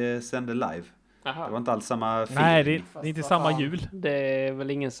inte sände live. Aha. Det var inte alls samma film. Nej, det är inte samma jul. Det är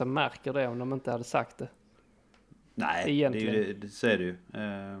väl ingen som märker det om de inte hade sagt det. Nej, så är det ju.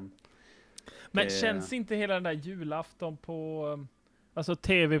 Men känns inte hela den där julafton på alltså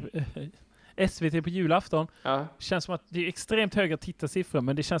SVT på julafton, känns som att det är extremt höga tittarsiffror,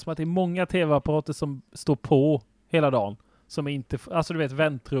 men det känns som att det är många tv-apparater som står på hela dagen. Som är inte, alltså du vet,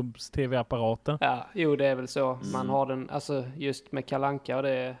 väntrums tv-apparater. Ja, jo, det är väl så. Man har den, alltså just med Kalle Anka och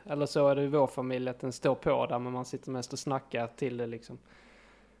det, eller så är det i vår familj att den står på där, men man sitter mest och snackar till det liksom.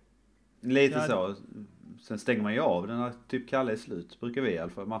 Lite så. Sen stänger man ju av den när typ Kalle är slut, brukar vi i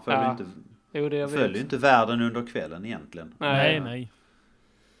alla fall. Man följer inte världen under kvällen egentligen.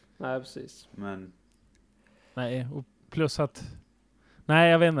 Nej, precis. Men nej, och plus att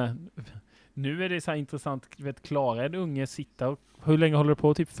jag vet inte. Nu är det så här intressant, vet, Klara en unge sitta och hur länge håller det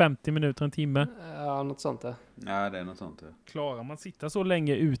på? Typ 50 minuter, en timme? Ja, något sånt där. Ja, det är något sånt. Klarar man sitta så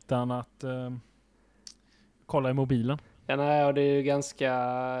länge utan att kolla i mobilen? Ja, nej, och det är ju ganska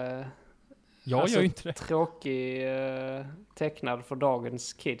jag gör ju inte det. Tråkig tecknad för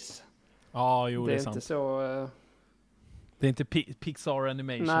dagens kids. Ja, jo, det är inte sant. Så det är inte Pixar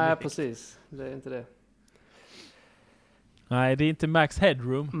Animation. Nej, direkt. precis. Det är inte det. Nej, det är inte Max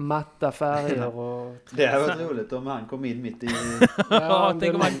Headroom. Matta färger och... Det hade varit roligt om han kom in mitt i...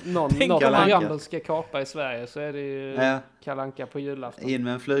 tänk om något program ska kapa i Sverige så är det ju Kalle Anka på julafton. In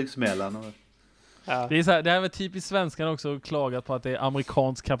med en flygsmällan. Och... Ja. Det är väl typiskt svenskan också klagat på att det är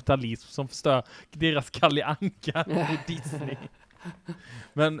amerikansk kapitalism som förstör deras Kalle Anka och Disney.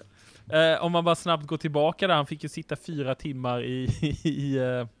 Men om man bara snabbt går tillbaka där, han fick ju sitta 4 timmar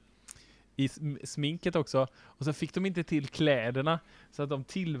i sminket också. Och så fick de inte till kläderna. Så att de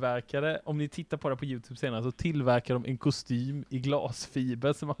tillverkade, om ni tittar på det på YouTube senare, så tillverkade de en kostym i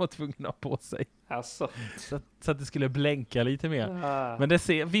glasfiber som man var tvungen att ha på sig. Alltså. Så att det skulle blänka lite mer. Men det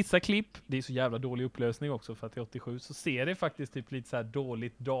ser, vissa klipp, det är så jävla dålig upplösning också för att det är 87, så ser det faktiskt typ lite så här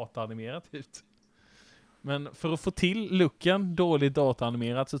dåligt dataanimerat ut. Men för att få till looken dåligt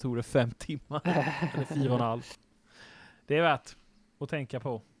dataanimerat så tog det 5 timmar. Eller 4,5. Det är värt att tänka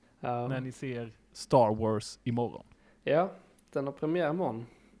på. Ja. När ni ser Star Wars imorgon. Ja, den har premiär imorgon.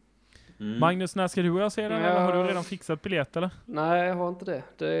 Magnus, när ska du och jag se den? Eller har du redan fixat biljett eller? Nej, jag har inte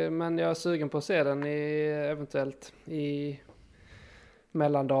det. Men jag är sugen på att se den eventuellt i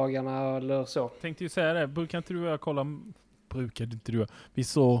mellandagarna eller så. Tänkte ju säga det. Brukar inte du och jag kolla... Brukade inte du? Vi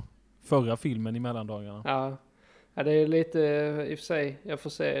såg förra filmen i mellandagarna. Ja, det är lite i och för sig. Jag får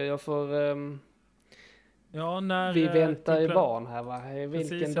se. Vi väntar ju barn här, va?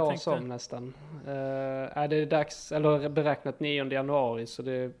 Vilken dag som nästan. Det är dags, eller beräknat 9 januari, så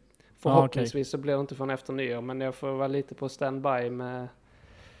det förhoppningsvis så blir det inte från efter nyår, men jag får vara lite på standby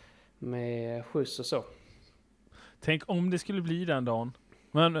med skjuts och så. Tänk om det skulle bli den dagen.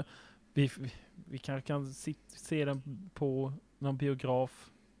 Men vi kanske kan se den på någon biograf.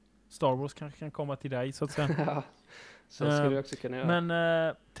 Star Wars kanske kan komma till dig så att säga. Så skulle vi också kunna göra.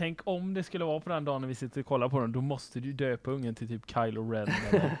 Men tänk om det skulle vara på den dagen när vi sitter och kollar på den, då måste du döpa ungen till typ Kylo Ren.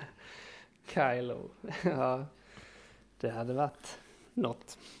 Eller? Kylo. Ja, det hade varit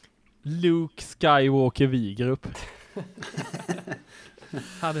något. Luke Skywalker Vigrup.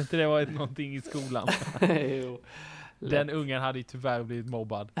 Hade inte det varit någonting i skolan? Jo. Den ungen hade ju tyvärr blivit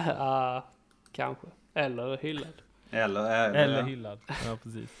mobbad. Ja, kanske. Eller hyllad. Eller hyllad. Ja,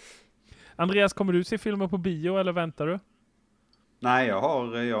 precis. Andreas, kommer du se filmer på bio eller väntar du? Nej,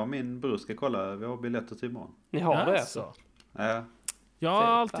 jag och min bror ska kolla. Vi har biljetter till imorgon. Ni har det Alltså. alltså? Ja. Jag har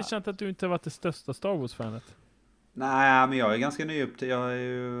alltid känt att du inte har varit det största Star Wars-fanet. Nej, men jag är ganska ny upp till. Jag är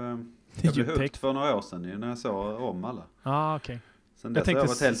ju... Jag blev hooked för några år sedan ju, när jag såg om alla. okej. Sen dess har jag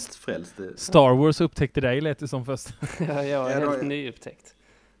varit helt frälst. Star Wars upptäckte dig lät det som först. Ja, jag är helt nyupptäckt.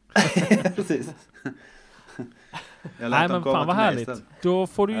 Precis. Nej, men fan vad härligt. Då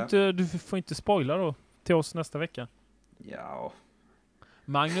får du får inte spoila då till oss nästa vecka. Ja.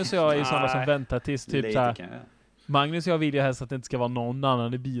 Magnus och jag är ju sådana som väntar tills typ så här. Magnus och jag vill ju helst att det inte ska vara någon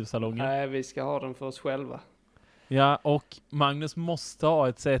annan i biosalongen. Nej, vi ska ha den för oss själva. Ja, och Magnus måste ha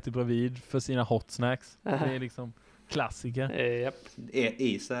ett säte bredvid för sina hot snacks. Det är liksom klassiker. Japp.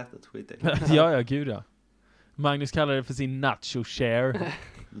 I sätet, skit i. Ja, gud ja. Magnus kallar det för sin nacho share.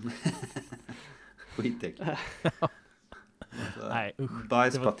 Skitäckligt. Nej, usch.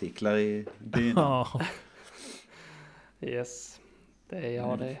 Bajspartiklar i dynan. Yes. Det är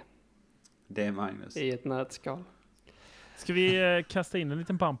jag det. Det är Magnus. I ett nötskal. Ska vi kasta in en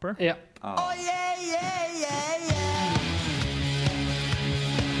liten bumper? Ja. Oh yeah, yeah, yeah, yeah.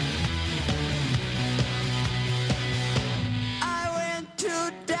 I went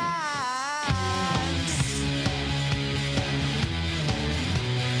to dance,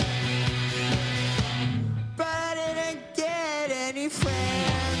 but I didn't get any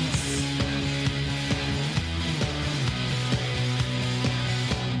friends.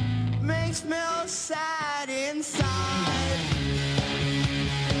 Makes me all sad inside.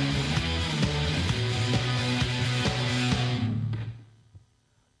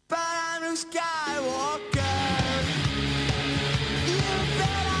 But I'm a Skywalker. You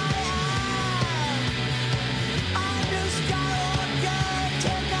bet I am. I'm a Skywalker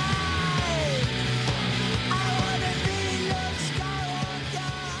tonight. I wanna be Luke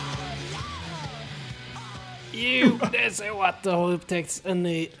Skywalker. Jo, det är så att det har upptäckts en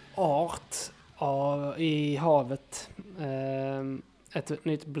ny art i havet. Ett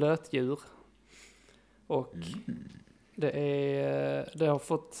nytt blötdjur. Och det har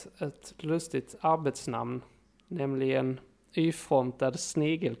fått ett lustigt arbetsnamn. Nämligen Y-frontad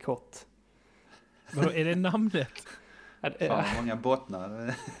snigelkott. Vadå, är det namnet? Fan, många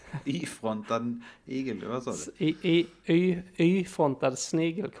bottnar. Y-frontad igel, vad sa du? Y-frontad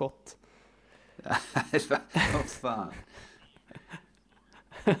snigelkott. Vad fan.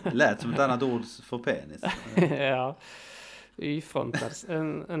 Lät som ett annat ord för penis. Ja. Y-frontad.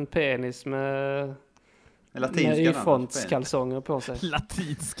 En penis med Y-frontskalsonger på sig.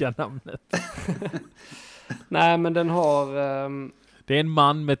 Latinska namnet. Nej, men den har... Det är en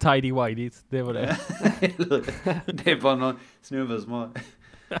man med tidy whities. Det var det. Det är bara någon snubbe som har...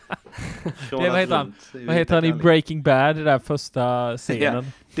 Vad heter han i Breaking Bad, det där första scenen?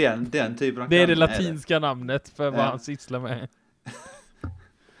 Ja, den typen av det är det latinska namnet för vad han sysslar med.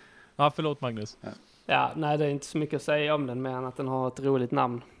 Ja, förlåt Magnus. Ja, nej, det är inte så mycket att säga om den, men att den har ett roligt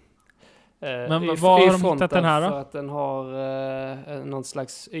namn. Men var har de hittat den här då? För att den har någon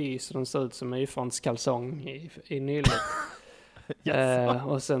slags Y, så den ser ut som en Y-frontskalsong i nyllet.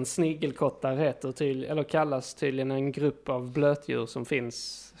 Och sen snigelkottar heter eller kallas tydligen en grupp av blötdjur som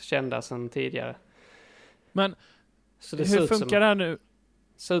finns kända sedan tidigare. Men så det hur funkar det här nu?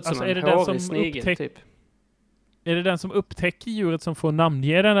 Ser ut som alltså, en hårig snigel typ. Är det den som upptäcker djuret som får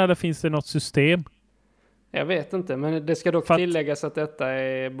namnge den, eller finns det något system? Jag vet inte, men det ska dock tilläggas att detta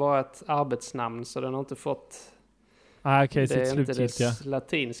är bara ett arbetsnamn, så den har inte fått... Okej, det är inte slutgiltiga. dess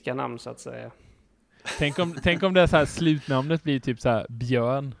latinska namn så att säga. Tänk om det så här slutnamnet blir typ så här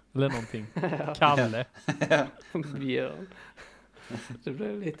Björn eller någonting. Kalle. Björn. Det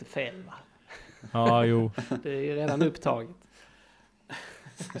blev lite fel, va? Ja, jo. Det är ju redan upptaget.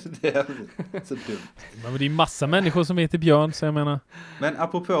 Det är så dumt. Men det är massa människor som heter Björn, så jag menar. Men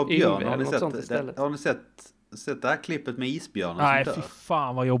apropå Björn, har ni sett det här klippet med isbjörnen som dör? Nej, fy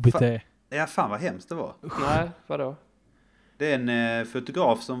fan vad jobbigt det är. Ja, fan vad hemskt det var. Nej, vadå? Det är en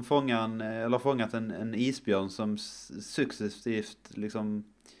fotograf som fångat en isbjörn som successivt liksom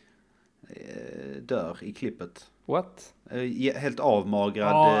dör i klippet. What? Helt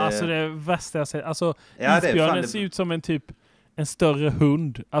avmagrad. Ja, alltså det värsta jag sett. Alltså, isbjörnen ser ut som en större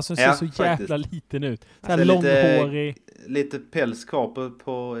hund. Alltså den ser så jävla liten ut. Så här alltså, långhårig. Lite päls kvar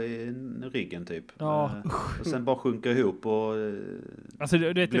på ryggen typ. Ja. Och sen bara sjunker ihop och alltså,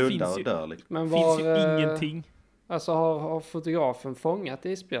 det blundar och dör. Liksom. Men finns ju ingenting. Alltså har fotografen fångat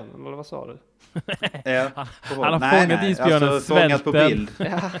isbjörnen, eller vad sa du? Ja, han har fångat isbjörnen, alltså, fångat på bild.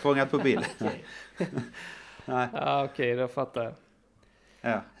 Fångat på bild. Nej. Ja, okej, då fattar jag.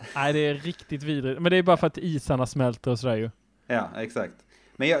 Ja. Nej, det är riktigt vidrigt. Men det är bara för att isarna smälter och sådär ju. Ja, exakt.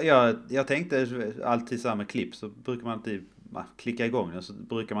 Men jag tänkte alltid samma klipp så brukar man alltid klicka igång den så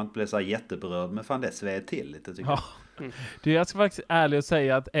brukar man inte bli så här jätteberörd. Men fan det sved till lite tycker jag. Du, jag ska faktiskt ärligt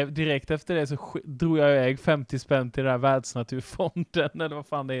säga att direkt efter det så drog jag iväg 50 spänn till den här Världsnaturfonden eller vad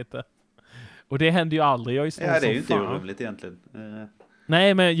fan det heter. Och det händer ju aldrig. Jag är snål som fan. Ja, det är ju inte orimligt egentligen.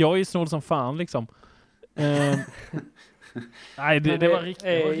 Nej, men jag är ju snål som fan liksom. Nej, det var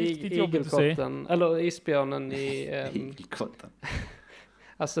riktigt jobbigt att se. Eller isbjörnen i... Igelkotten.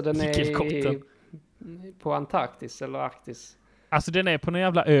 Alltså den är på Antarktis eller Arktis. Alltså den är på någon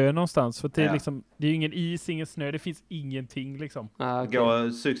jävla ö någonstans. För det är liksom, det är ju ingen is, ingen snö. Det finns ingenting liksom. Okay.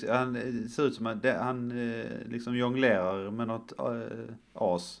 Han ser ut som att han liksom jonglerar med något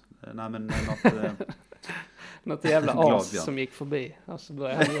as. Nej men något... något jävla as som gick förbi. Och så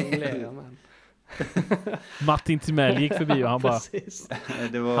började han jonglera med. Martin Timell gick förbi och han bara...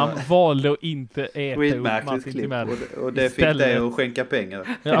 Det var... Han valde att inte äta upp Martin Timell. Och det fick dig att skänka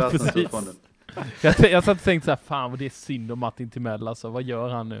pengar. Ja, precis. Jag satt och tänkte så här, fan vad det är synd om Martin Timell alltså, vad gör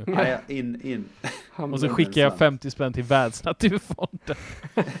han nu? Ja, in. Och så skickar jag 50 spänn till Världsnaturfonden.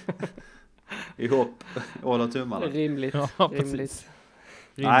 Ihop, hålla tummarna. Rimligt. Ja, rimligt.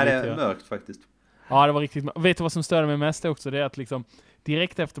 Nej, det är mörkt faktiskt. Ja, det var riktigt mörkt. Vet du vad som stör mig mest också? Det är att liksom,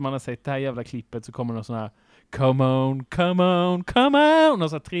 direkt efter man har sett det här jävla klippet så kommer någon sån här come on, come on, come on. Någon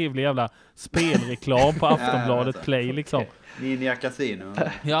sån här trevlig jävla spelreklam på Aftonbladet Play liksom. Ninja Casino.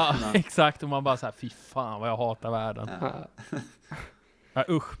 Ja, exakt. Och man bara så här, fy fan vad jag hatar världen. Ja,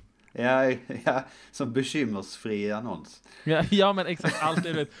 usch. Ja, som bekymmersfri annons. Ja, men exakt allt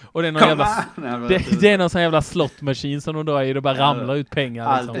är det. Och det är någon jävla det är någon sån jävla slotmaskin som de då är, det bara ramlar ut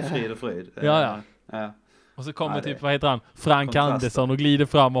pengar liksom. Allt är frid och fröjd. Ja. Och så kommer typ, vad heter han? Frank Andersson och glider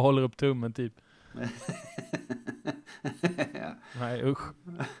fram och håller upp tummen typ. Nej, usch.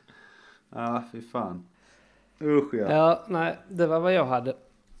 Ja, fy fan. Usch, ja. Ja, nej, det var vad jag hade.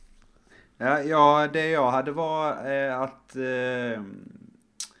 Ja, det jag hade var att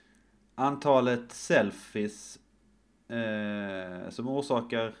antalet selfies som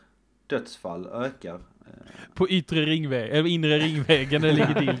orsakar dödsfall ökar. På yttre ringväg, eller inre ringvägen, där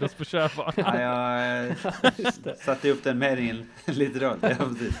ligger dildos på körbanan. Ja, jag satte upp den meningen lite då.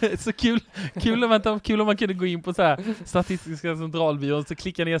 Ja, så kul om man kunde gå in på så här Statistiska centralbyrån, så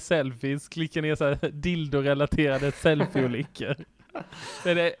klicka ner selfies, klicka ner så här dildo-relaterade selfie-olyckor. Så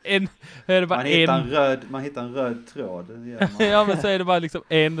är det bara man hittar en röd tråd. Ja, men så är det bara liksom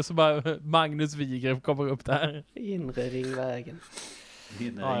en, så bara Magnus Wigrepp kommer upp där. Inre ringvägen.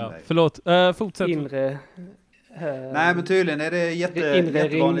 Ja. Förlåt, fortsätt. Inre... Nej, men tydligen är det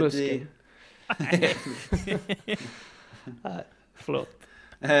jättevanligt i... Nej, förlåt.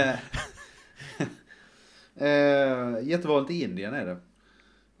 Jättevanligt i Indien är det.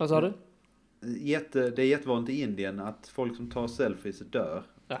 Vad sa du? Det är jättevanligt i Indien att folk som tar selfies dör.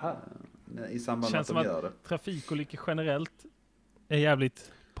 I samband med att de gör det. Trafikolyckor generellt är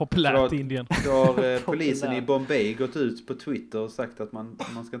jävligt populärt i Indien. Då har polisen i Bombay gått ut på Twitter och sagt att man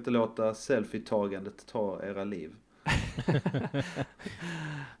ska inte låta selfie-tagandet ta era liv.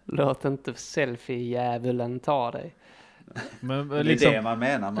 Låt inte selfie-djävulen ta dig. Men det är liksom, det man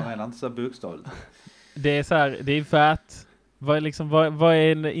menar inte så bokstavligt. Det är så här, det är värt. Vad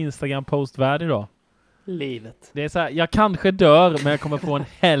är en Instagram-post värd idag? Livet. Det är så här, jag kanske dör, men jag kommer få en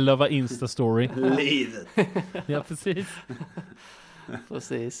hell of a Insta-story. Livet. Ja, precis.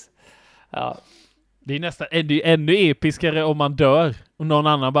 Precis. Ja. Det är nästan ännu episkare om man dör. Och någon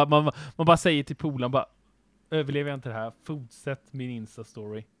annan bara, man bara säger till polaren bara, överlever jag inte det här, fortsätt min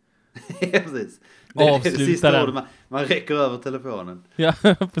Insta-story. Ja, precis. Det är det sista ordet man räcker över telefonen. Ja,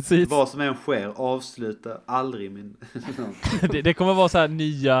 precis. Vad som än sker, avsluta aldrig min... det kommer vara så här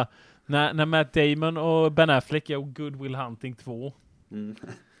nya, när Matt Damon och Ben Affleck gör Good Will Hunting 2.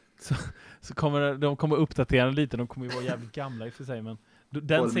 Så kommer de uppdatera lite. De kommer ju vara jävligt gamla i för sig, men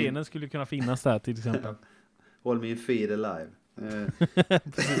den scenen skulle kunna finnas där till exempel. Håll min feed alive.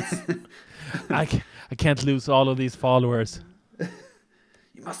 Precis. I can't lose all of these followers.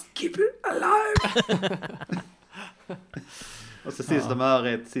 You must keep it alive. Och så sista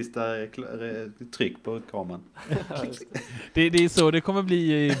ett sista tryck på kameran. Det är så det kommer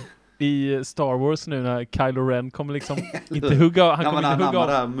bli i Star Wars nu, när Kylo Ren kommer liksom inte hugga av. Han kommer inte hugga av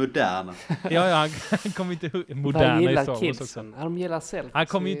det här moderna. Ja, han kommer inte hugga moderna i Star Wars också. De gillar selfies. Han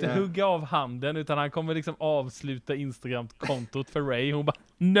kommer inte hugga av handen, utan han kommer liksom avsluta Instagram-kontot för Rey. Hon bara,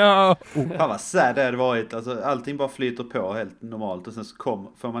 no! Fan vad sad det hade varit. Alltså, allting bara flyter på helt normalt. Och sen så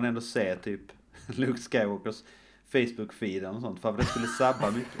får man ändå se typ Luke Skywalkers Facebook-feeden och sånt. För att det skulle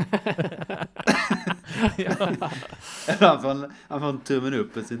sabba mycket. Han får en tummen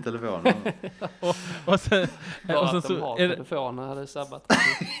upp på sin telefon. och sen Bara så att de har är det, telefoner hade sabbat.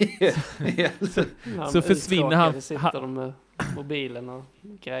 så försvinner han. Sitter de med mobilen och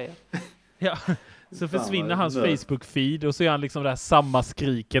grejer. Ja, så försvinner vad hans nörd. Facebook-feed och så är han liksom det här samma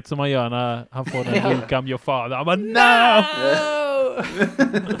skriket som man gör när han får den Welcome your father. Han bara no!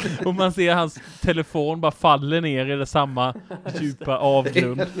 Och man ser hans telefon bara faller ner i det samma djupa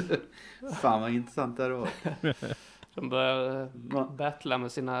avgrund. Fan vad intressant det var. De börjar battla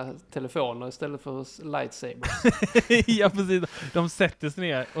med sina telefoner istället för lightsabers. Ja, precis. De sätter sig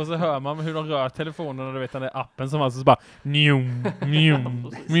ner och så hör man hur de rör telefonen och du vet den där appen som alltså så bara njum,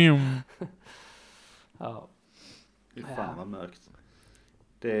 njum, njum. Ja. Fy fan vad mörkt.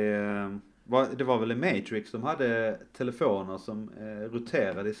 Det var väl i Matrix som hade telefoner som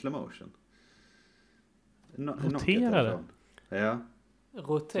roterade i slow motion. Roterade? Ja.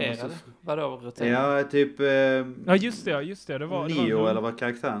 Roterade? Vadå roterade? Ja, typ Ja, just det. Det var Neo eller vad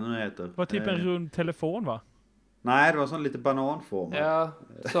karaktären nu heter. Det var typ en rund telefon, va? Nej, det var sån lite bananform. Ja,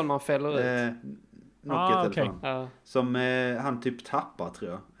 sån man fäller ut. Nokia-telefon. Okay. Ja. Som han typ tappar,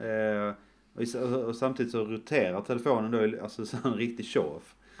 tror jag. Och samtidigt så roterar telefonen då, alltså så en riktig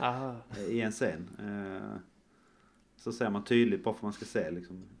show-off i en scen. Så ser man tydligt bara för man ska se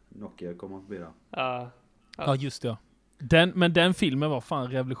liksom Nokia kommer förbi där. Ja, just det. Men den filmen var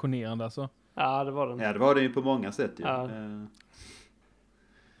fan revolutionerande alltså. Ja, det var den. Ja, det var det ju på många sätt ju. Ja.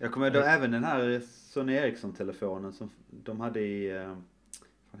 Jag kommer då även den här Sony Ericsson-telefonen som de hade i,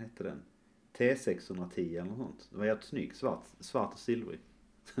 vad hette den? T610 eller något sånt. Det var helt snygg, svart och silvrig.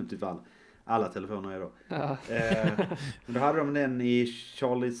 Typ alla telefoner är då. Ja. Men då hade de den i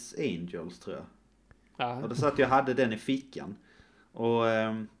Charlie's Angels, tror jag. Ja. Och då satt jag hade den i fickan. Och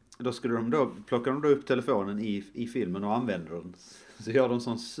då plockade de då upp telefonen i filmen och använder den. Så gör de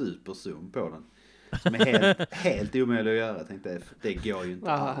sån superzoom på den. Som är helt omöjligt att göra. Jag tänkte, det går ju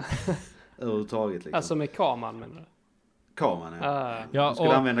inte alls. Överhuvudtaget liksom. Alltså med kameran, menar du? Kameran, ja. Ja, Jag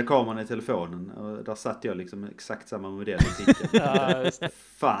skulle använda kameran i telefonen. Och där satt jag liksom exakt samma modell i fickan. Ja, just det.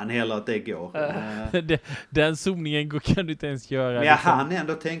 Fan heller att det går. Den zoomningen kan du inte ens göra. Men jag hann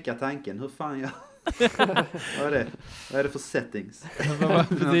ändå tänka tanken. Hur fan jag... Vad är det för settings?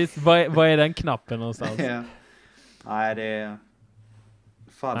 Precis, vad är den knappen någonstans? Ja. Nej, det är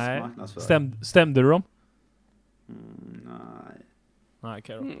falsk marknadsföring. Stämde du dem? Nej. Nej,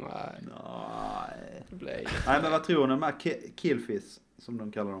 okej då. Nej, men vad tror ni om Killfish, som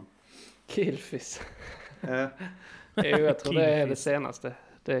de kallar dem? Killfish. Jag tror det är det senaste.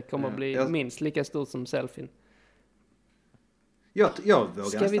 Det kommer att bli minst lika stort som selfien. Jag vågar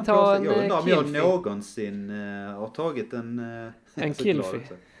Ska vi nästan ta påstå. Jag undrar om jag Killfish? Någonsin har tagit en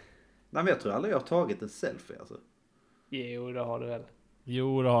Killfish? Nej, men jag tror aldrig jag har tagit en selfie alltså. Jo, det har du väl.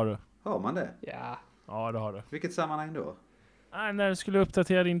 Jo, det har du. Har man det? Ja. Ja, det har du. Vilket sammanhang då? Nej, när du skulle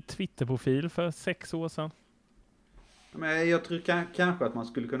uppdatera din Twitter-profil för 6 år sedan. Men jag tror kanske att man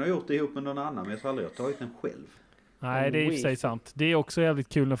skulle kunna gjort det ihop med någon annan, men jag tror aldrig jag har tagit den själv. Nej, det är i och för sig sant. Det är också jävligt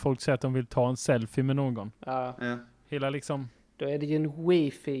kul när folk säger att de vill ta en selfie med någon. Ja. Hela liksom... Då är det ju en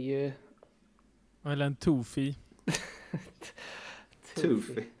wifi ju. Eller en tofi.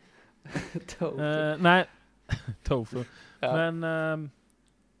 Tofi. Nej, tofu. Ja. Men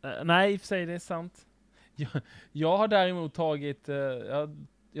nej, i och för sig det är sant. Jag har däremot tagit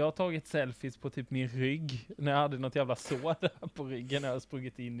jag har tagit selfies på typ min rygg när jag hade något jävla sår där på ryggen när jag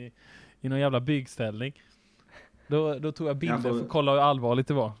sprungit in i någon jävla byggställning. Då tog jag bilder för att kolla hur allvarligt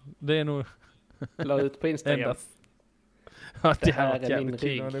det var. Det är nog la ut på Instagram. Endast. Ja, det här här är jävligt min kul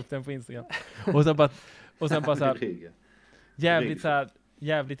rygg. när man la upp den på Instagram. Och sen bara så här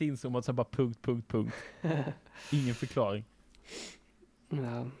jävligt inzoomat så bara punkt. Ingen förklaring.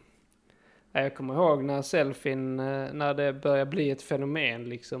 Ja. Jag kommer ihåg när selfien, när det börjar bli ett fenomen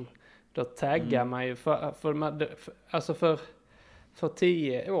liksom, då taggar man ju för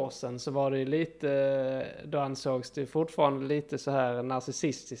 10 år sedan så var det lite, då ansågs det fortfarande lite så här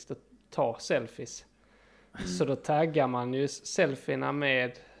narcissistiskt att ta selfies. Så då taggar man ju selfierna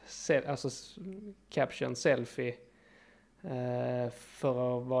med alltså caption selfie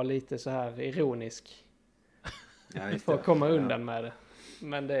för att vara lite så här ironisk. Ja, för att komma undan med det.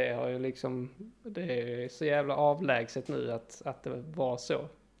 Men det har ju liksom, det är så jävla avlägset nu att det var så.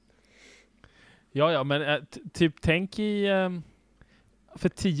 Ja, men typ tänk i för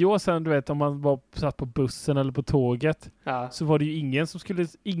 10 år sedan, du vet, om man satt på bussen eller på tåget, så var det ju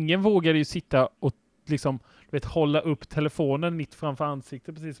ingen vågade ju sitta och liksom, du vet, hålla upp telefonen mitt framför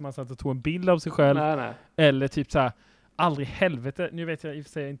ansiktet precis som man satt och tog en bild av sig själv. Nej. Eller typ så här, aldrig helvete, nu vet jag i och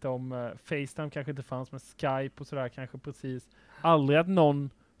för sig inte om FaceTime kanske inte fanns, men Skype och sådär kanske precis. Aldrig att någon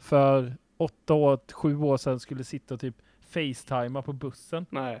för 7 år sedan skulle sitta och typ facetimea på bussen.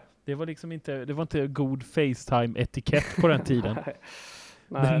 Nej. Det var liksom inte, det var inte god FaceTime-etikett på den tiden. Nej.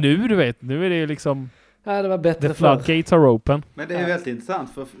 Men nu, du vet, nu är det ju liksom Nej, det var bättre the floodgates are open. Men det är ju väldigt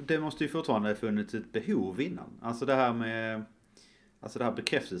intressant, för det måste ju fortfarande ha funnits ett behov innan. Alltså det här med, alltså det här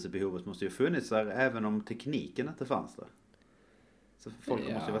bekräftelsebehovet måste ju ha funnits där även om tekniken inte fanns där. Så folk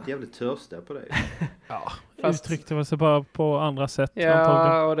måste ju varit jävligt törstiga på det. Ja, Fast- uttryckte väl sig bara på andra sätt antagligen.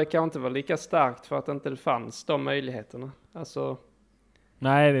 Ja, och det kan inte vara lika starkt för att inte det fanns de möjligheterna. Alltså,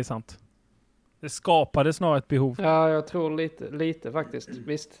 Nej, det är sant. Det skapade snarare ett behov. ja, jag tror lite faktiskt.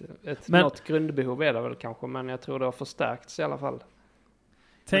 Visst, något grundbehov är det väl kanske, men jag tror det har förstärkts i alla fall.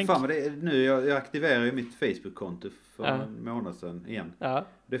 Tänk, Men fan, men nu, jag aktiverar ju mitt Facebook-konto för en månad sedan igen. Ja,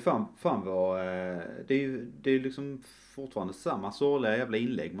 Det fan var, det är ju liksom fortfarande samma sorgliga jävla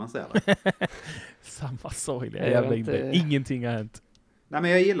inlägg man ser där. samma sorgliga Jag jävla vet inte. inlägg. Ingenting har hänt. Nej,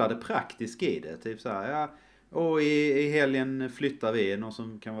 men jag gillar det praktiska i det. Typ så här, ja. Och i helgen flyttar vi, någon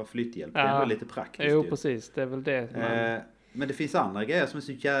som kan vara flytthjälp. Det är väl lite praktiskt jo ju. precis, det är väl det. Men det finns andra grejer som är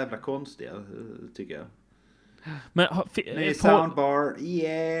så jävla konstiga, tycker jag. Men Ny soundbar,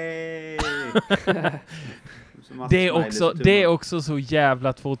 yay! Så massa det smileys är och också så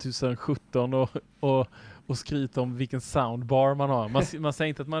jävla 2017 och skryta om vilken soundbar man har. Man säger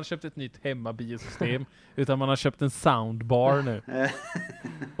inte att man har köpt ett nytt hemmabiosystem utan man har köpt en soundbar nu.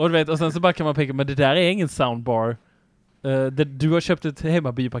 Och du vet, och sen så bara kan man peka, men det där är ingen soundbar. Du har köpt ett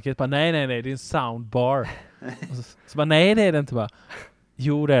hemmabiopaket, bara nej, det är en soundbar. Och så bara nej, det är det inte, bara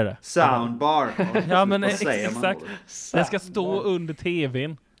jo, det är det. Soundbar. Ja, men Vad säger man exakt. då? Den ska stå under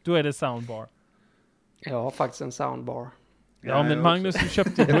tvn. Då är det soundbar. Jag har faktiskt en soundbar. Ja, men jag Magnus, du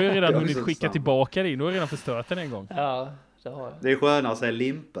köpte, du har ju redan Jag har hunnit också skicka soundbar. tillbaka din. Du har redan förstört den en gång. Ja, det har jag. Det är skönare att säga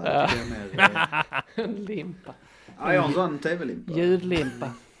limpa. Ja. tycker jag mer. En limpa. Ja, jag har en sån tv-limpa.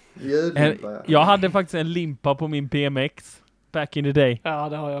 Ljudlimpa. Ljudlimpa, ja. Jag hade faktiskt en limpa på min BMX back in the day. Ja,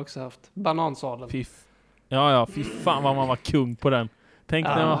 det har jag också haft. Banansadel. Fy fan vad man var kung på den. Tänk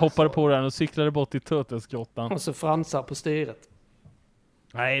när man hoppade på den och cyklade bort till Turtlesgrottan. Och så fransar på styret.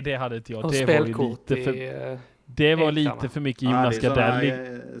 Nej, det hade inte jag. Och Det var ju spelkort lite för, det var lite för mycket Jonas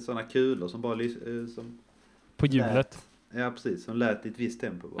Gardell Sådana kulor som bara som på hjulet. ja, precis. Som lät i ett visst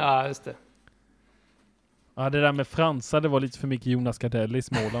tempo. Bara. Ja, just det. Ja, det där med fransar, det var lite för mycket Jonas Gardell i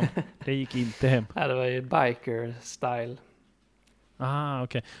Småland. Det gick inte hem. Ja, det var ju biker-style. Ah,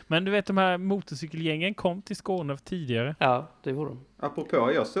 okej. Men du vet, de här motorcykelgängen kom till Skåne tidigare. Ja, det gjorde de.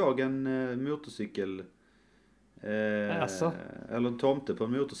 Apropå, jag såg en motorcykel Alltså. eller en tomte på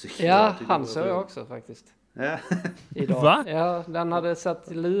en motorcykel. Ja, Jag tyckte han det var såg jag så- också faktiskt. Ja. Idag. Va? Ja, den hade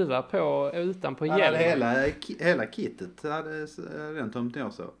satt luva på utanpå Han hade hjälmen. hela kittet hade den tomten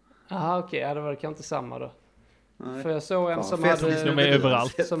jag såg. Jaha, okej. Ja, det var kanske inte samma då. Nej. För jag såg en Fan, som fest som De hade, är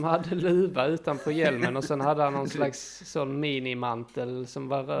överallt. som hade luva utanpå hjälmen och sen hade han någon slags sån minimantel som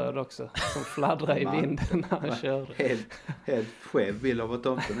var röd också. Som fladdrade i vinden när han körde. Helt skev bild av vad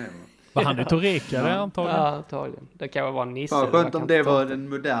tomten är. Var han ute och rekade Ja. antagligen? Ja, antagligen. Det kan vara en nisse. Fan eller skönt vad om kan det ta var det. den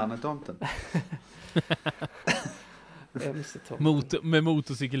moderna tomten. Med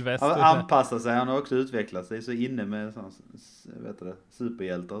motorcykelväst. Han anpassar sig, han har också utvecklat sig så inne med sån, vet du det,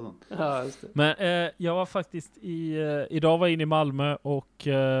 superhjältar och sånt. Ja, just det. Men jag var faktiskt idag var jag inne i Malmö och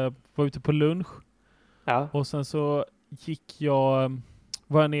var ute på lunch. Ja. Och sen så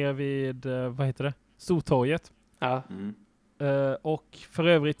var jag nere vid, vad heter det? Stortorget. Ja. Mm. Och för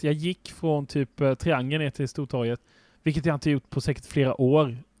övrigt, jag gick från typ Triangeln ner till Stortorget. Vilket jag inte gjort på säkert flera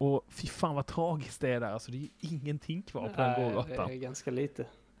år. Och fy fan vad tragiskt det är där. Alltså det är ju ingenting kvar på den Det gågatan. är ganska lite.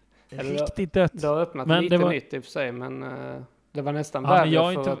 Riktigt dött. Det har öppnat Men lite det var- nytt i och för sig, men det var nästan Ja, men värre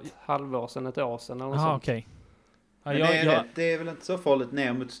jag för inte- ett halvår sedan, ett år sedan eller något Jaha, sånt. okej. Ja, Men det är väl inte så farligt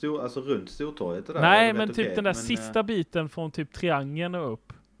ner mot alltså runt Stortorget det där. nej, är men rätt typ okej, den där men, sista biten från typ Triangeln och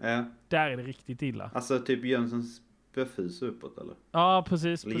upp. Ja, Där är det riktigt illa. alltså typ Jönssons böffhus uppåt eller? Ja,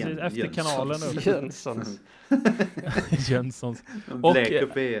 precis. Eller Precis. Efter Jönssons. kanalen upp. Jönssons. Jönssons. En Och, blek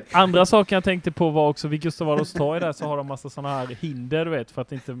uppe i. Andra saker jag tänkte på var också vid Gustav Adolfs torg där så har de massa sådana här hinder, du vet, för att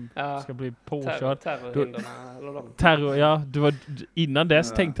det inte Ja. ska bli påkörd. Terrorhinderna eller de. Terror, ja. Innan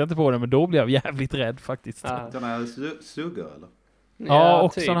dess tänkte jag inte på det, men då blev jag jävligt rädd faktiskt. Ja. Sådana här suggor eller? Ja,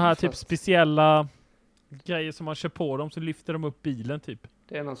 och sådana här typ fast speciella grejer som man kör på dem så lyfter de upp bilen typ.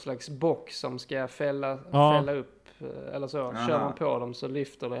 Det är någon slags box som ska fälla upp eller så. Aha. Kör man på dem så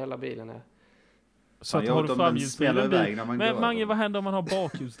lyfter det hela bilen ner. Så Fan, att jag har vet du om den framhjulsdriven smäller bil. iväg när man Men går Mange, över. vad händer om man har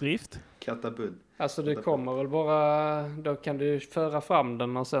bakhjulsdrift? Katapult. Alltså det kommer väl bara, då kan du föra fram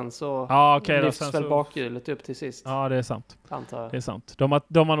den och sen så Ja, okej då, lyfts sen väl så- bakhjulet upp till sist. Ja, det är sant. Antar jag. Det är sant.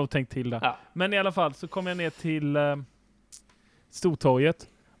 De har nog tänkt till det. Ja. Men i alla fall så kom jag ner till Stortorget.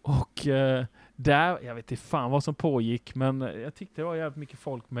 Och där, jag vet inte fan vad som pågick, men jag tyckte det var jävligt mycket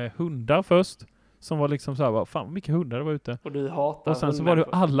folk med hundar först. Som var liksom så här, fan vad mycket hundar det var ute. Och du hatar Och sen så var det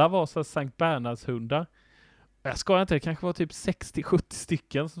alla var så här Sankt Bernhards hundar. Jag ska inte, det kanske var typ 60-70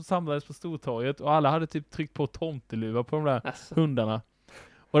 stycken som samlades på Stortorget. Och alla hade typ tryckt på tomteluva på de där hundarna.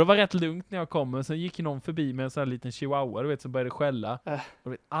 Och det var rätt lugnt när jag kom, men sen gick någon förbi med en sån här liten chihuahua, du vet, som började skälla. Och du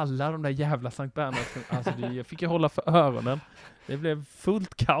vet, alla de där jävla Sankt Bernhards, alltså jag fick ju hålla för öronen. Det blev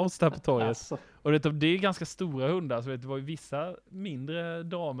fullt kaos där på torget. Och det är ganska stora hundar, så vet, det var ju vissa mindre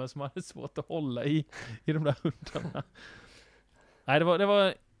damer som hade svårt att hålla i de där hundarna. Nej, det var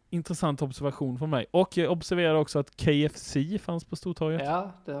en intressant observation från mig. Och jag observerade också att KFC fanns på Stortorget.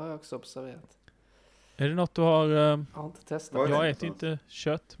 Ja, det har jag också observerat. Är det något du har... Jag har inte testat. Jag äter ju inte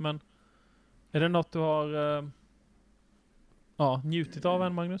kött, men... Är det något du har njutit av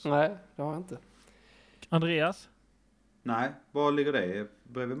än, Magnus? Nej, det har jag inte. Andreas? Nej, var ligger det?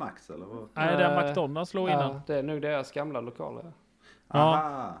 Bredvid Max eller vad? Nej, där McDonalds låg innan. Ja, det är nog deras gamla lokaler.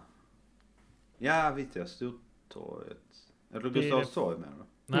 Aha. Ja, vet jag. Stortorget. Eller Gustavs torg menar du?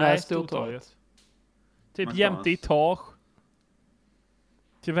 Nej, Stortorget. Typ jämte Etage.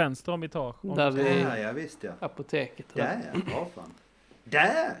 Till vänster om Etage. Ja, visst ja. Apoteket. Där, ja, fan.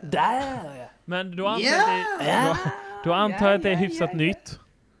 Där ja. Men då antar jag att det är hyfsat nytt.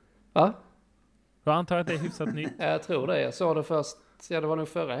 Va? Då antar jag att det är hyfsat nytt. Jag tror det. Jag såg det först. Ja, det var nog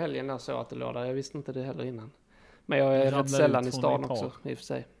förra helgen jag såg att det låg där. Jag visste inte det heller innan. Men jag är rätt sällan i stan också, i och för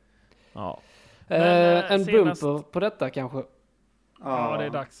sig. Ja. En bumper på detta kanske. Ja, det är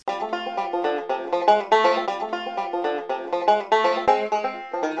dags.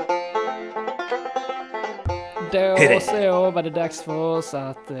 Då så var det dags för oss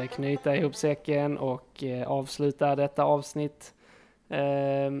att knyta ihop säcken och avsluta detta avsnitt.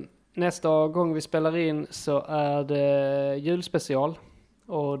 Nästa gång vi spelar in så är det julspecial.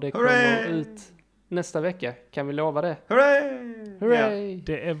 Och det kommer ut nästa vecka. Kan vi lova det? Hurray! Ja.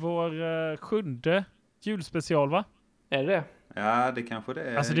 Det är vår 7:e julspecial, va? Är det? Ja, det kanske det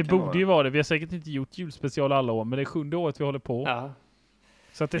är. Alltså det borde ju vara det. Vi har säkert inte gjort julspecial alla år, men det är 7:e året vi håller på. Ja.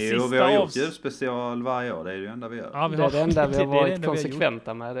 Så att det sista vi har gjort julspecial varje år. Det är det enda vi gör. Ja, det är det enda vi har varit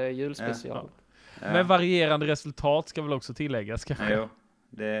konsekventa med. Det är julspecial. Ja. Men varierande resultat ska väl också tilläggas kanske. Jo,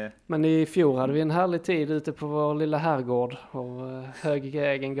 det... Men i fjol hade vi en härlig tid ute på vår lilla herrgård. Och hög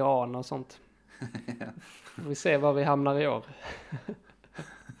egen gran och sånt. Vi ser var vi hamnar i år.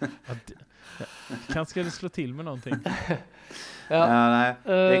 Kanske ska du slå till med någonting. Nej,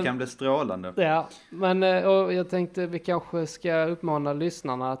 det kan bli strålande. Ja, men och jag tänkte vi kanske ska uppmana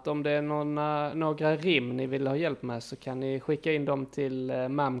lyssnarna att om det är några rim ni vill ha hjälp med så kan ni skicka in dem till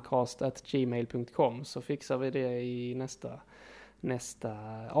mamcast@gmail.com så fixar vi det i nästa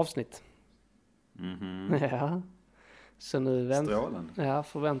avsnitt. Ja. Så nu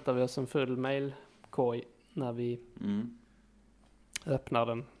förväntar vi oss en full mailkorg när vi öppnar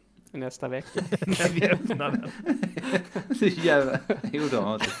den nästa vecka. När vi öppnar den. Så jävla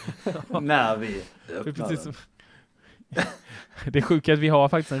när vi öppnar den. Det är sjukt att vi har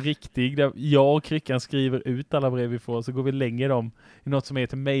faktiskt en riktig där jag och Kryckan skriver ut alla brev vi får så går vi längre dem i något som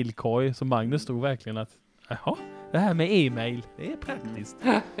heter mailkorg. Så Magnus stod verkligen att det här med e-mail, det är praktiskt.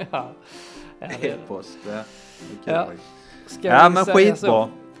 E-post, men skitbra.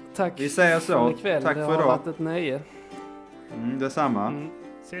 Tack. Vi säger så. Ikväll. Tack för idag. Det har varit ett nöje. Detsamma.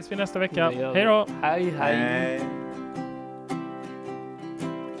 Ses vi nästa vecka. Hej då. Hej.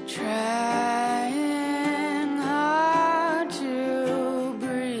 Trying hard to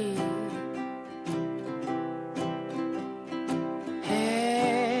breathe.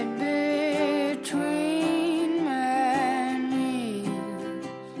 Head between my knees.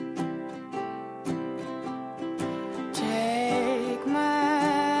 Take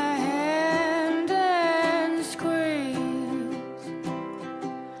my hand and squeeze.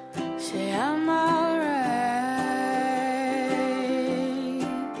 Say I'm alright.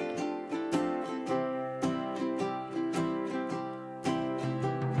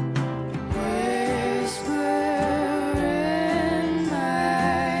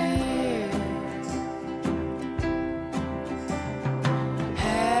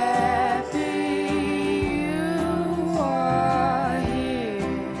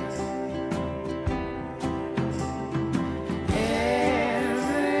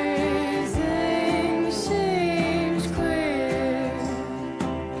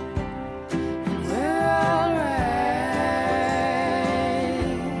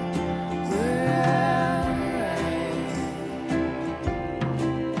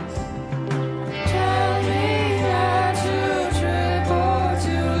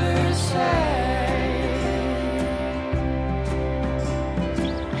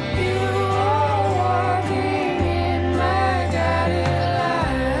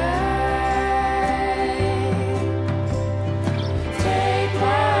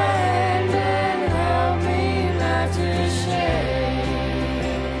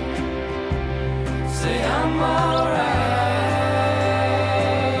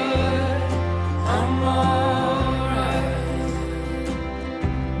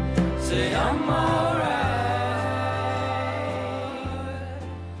 Say I'm all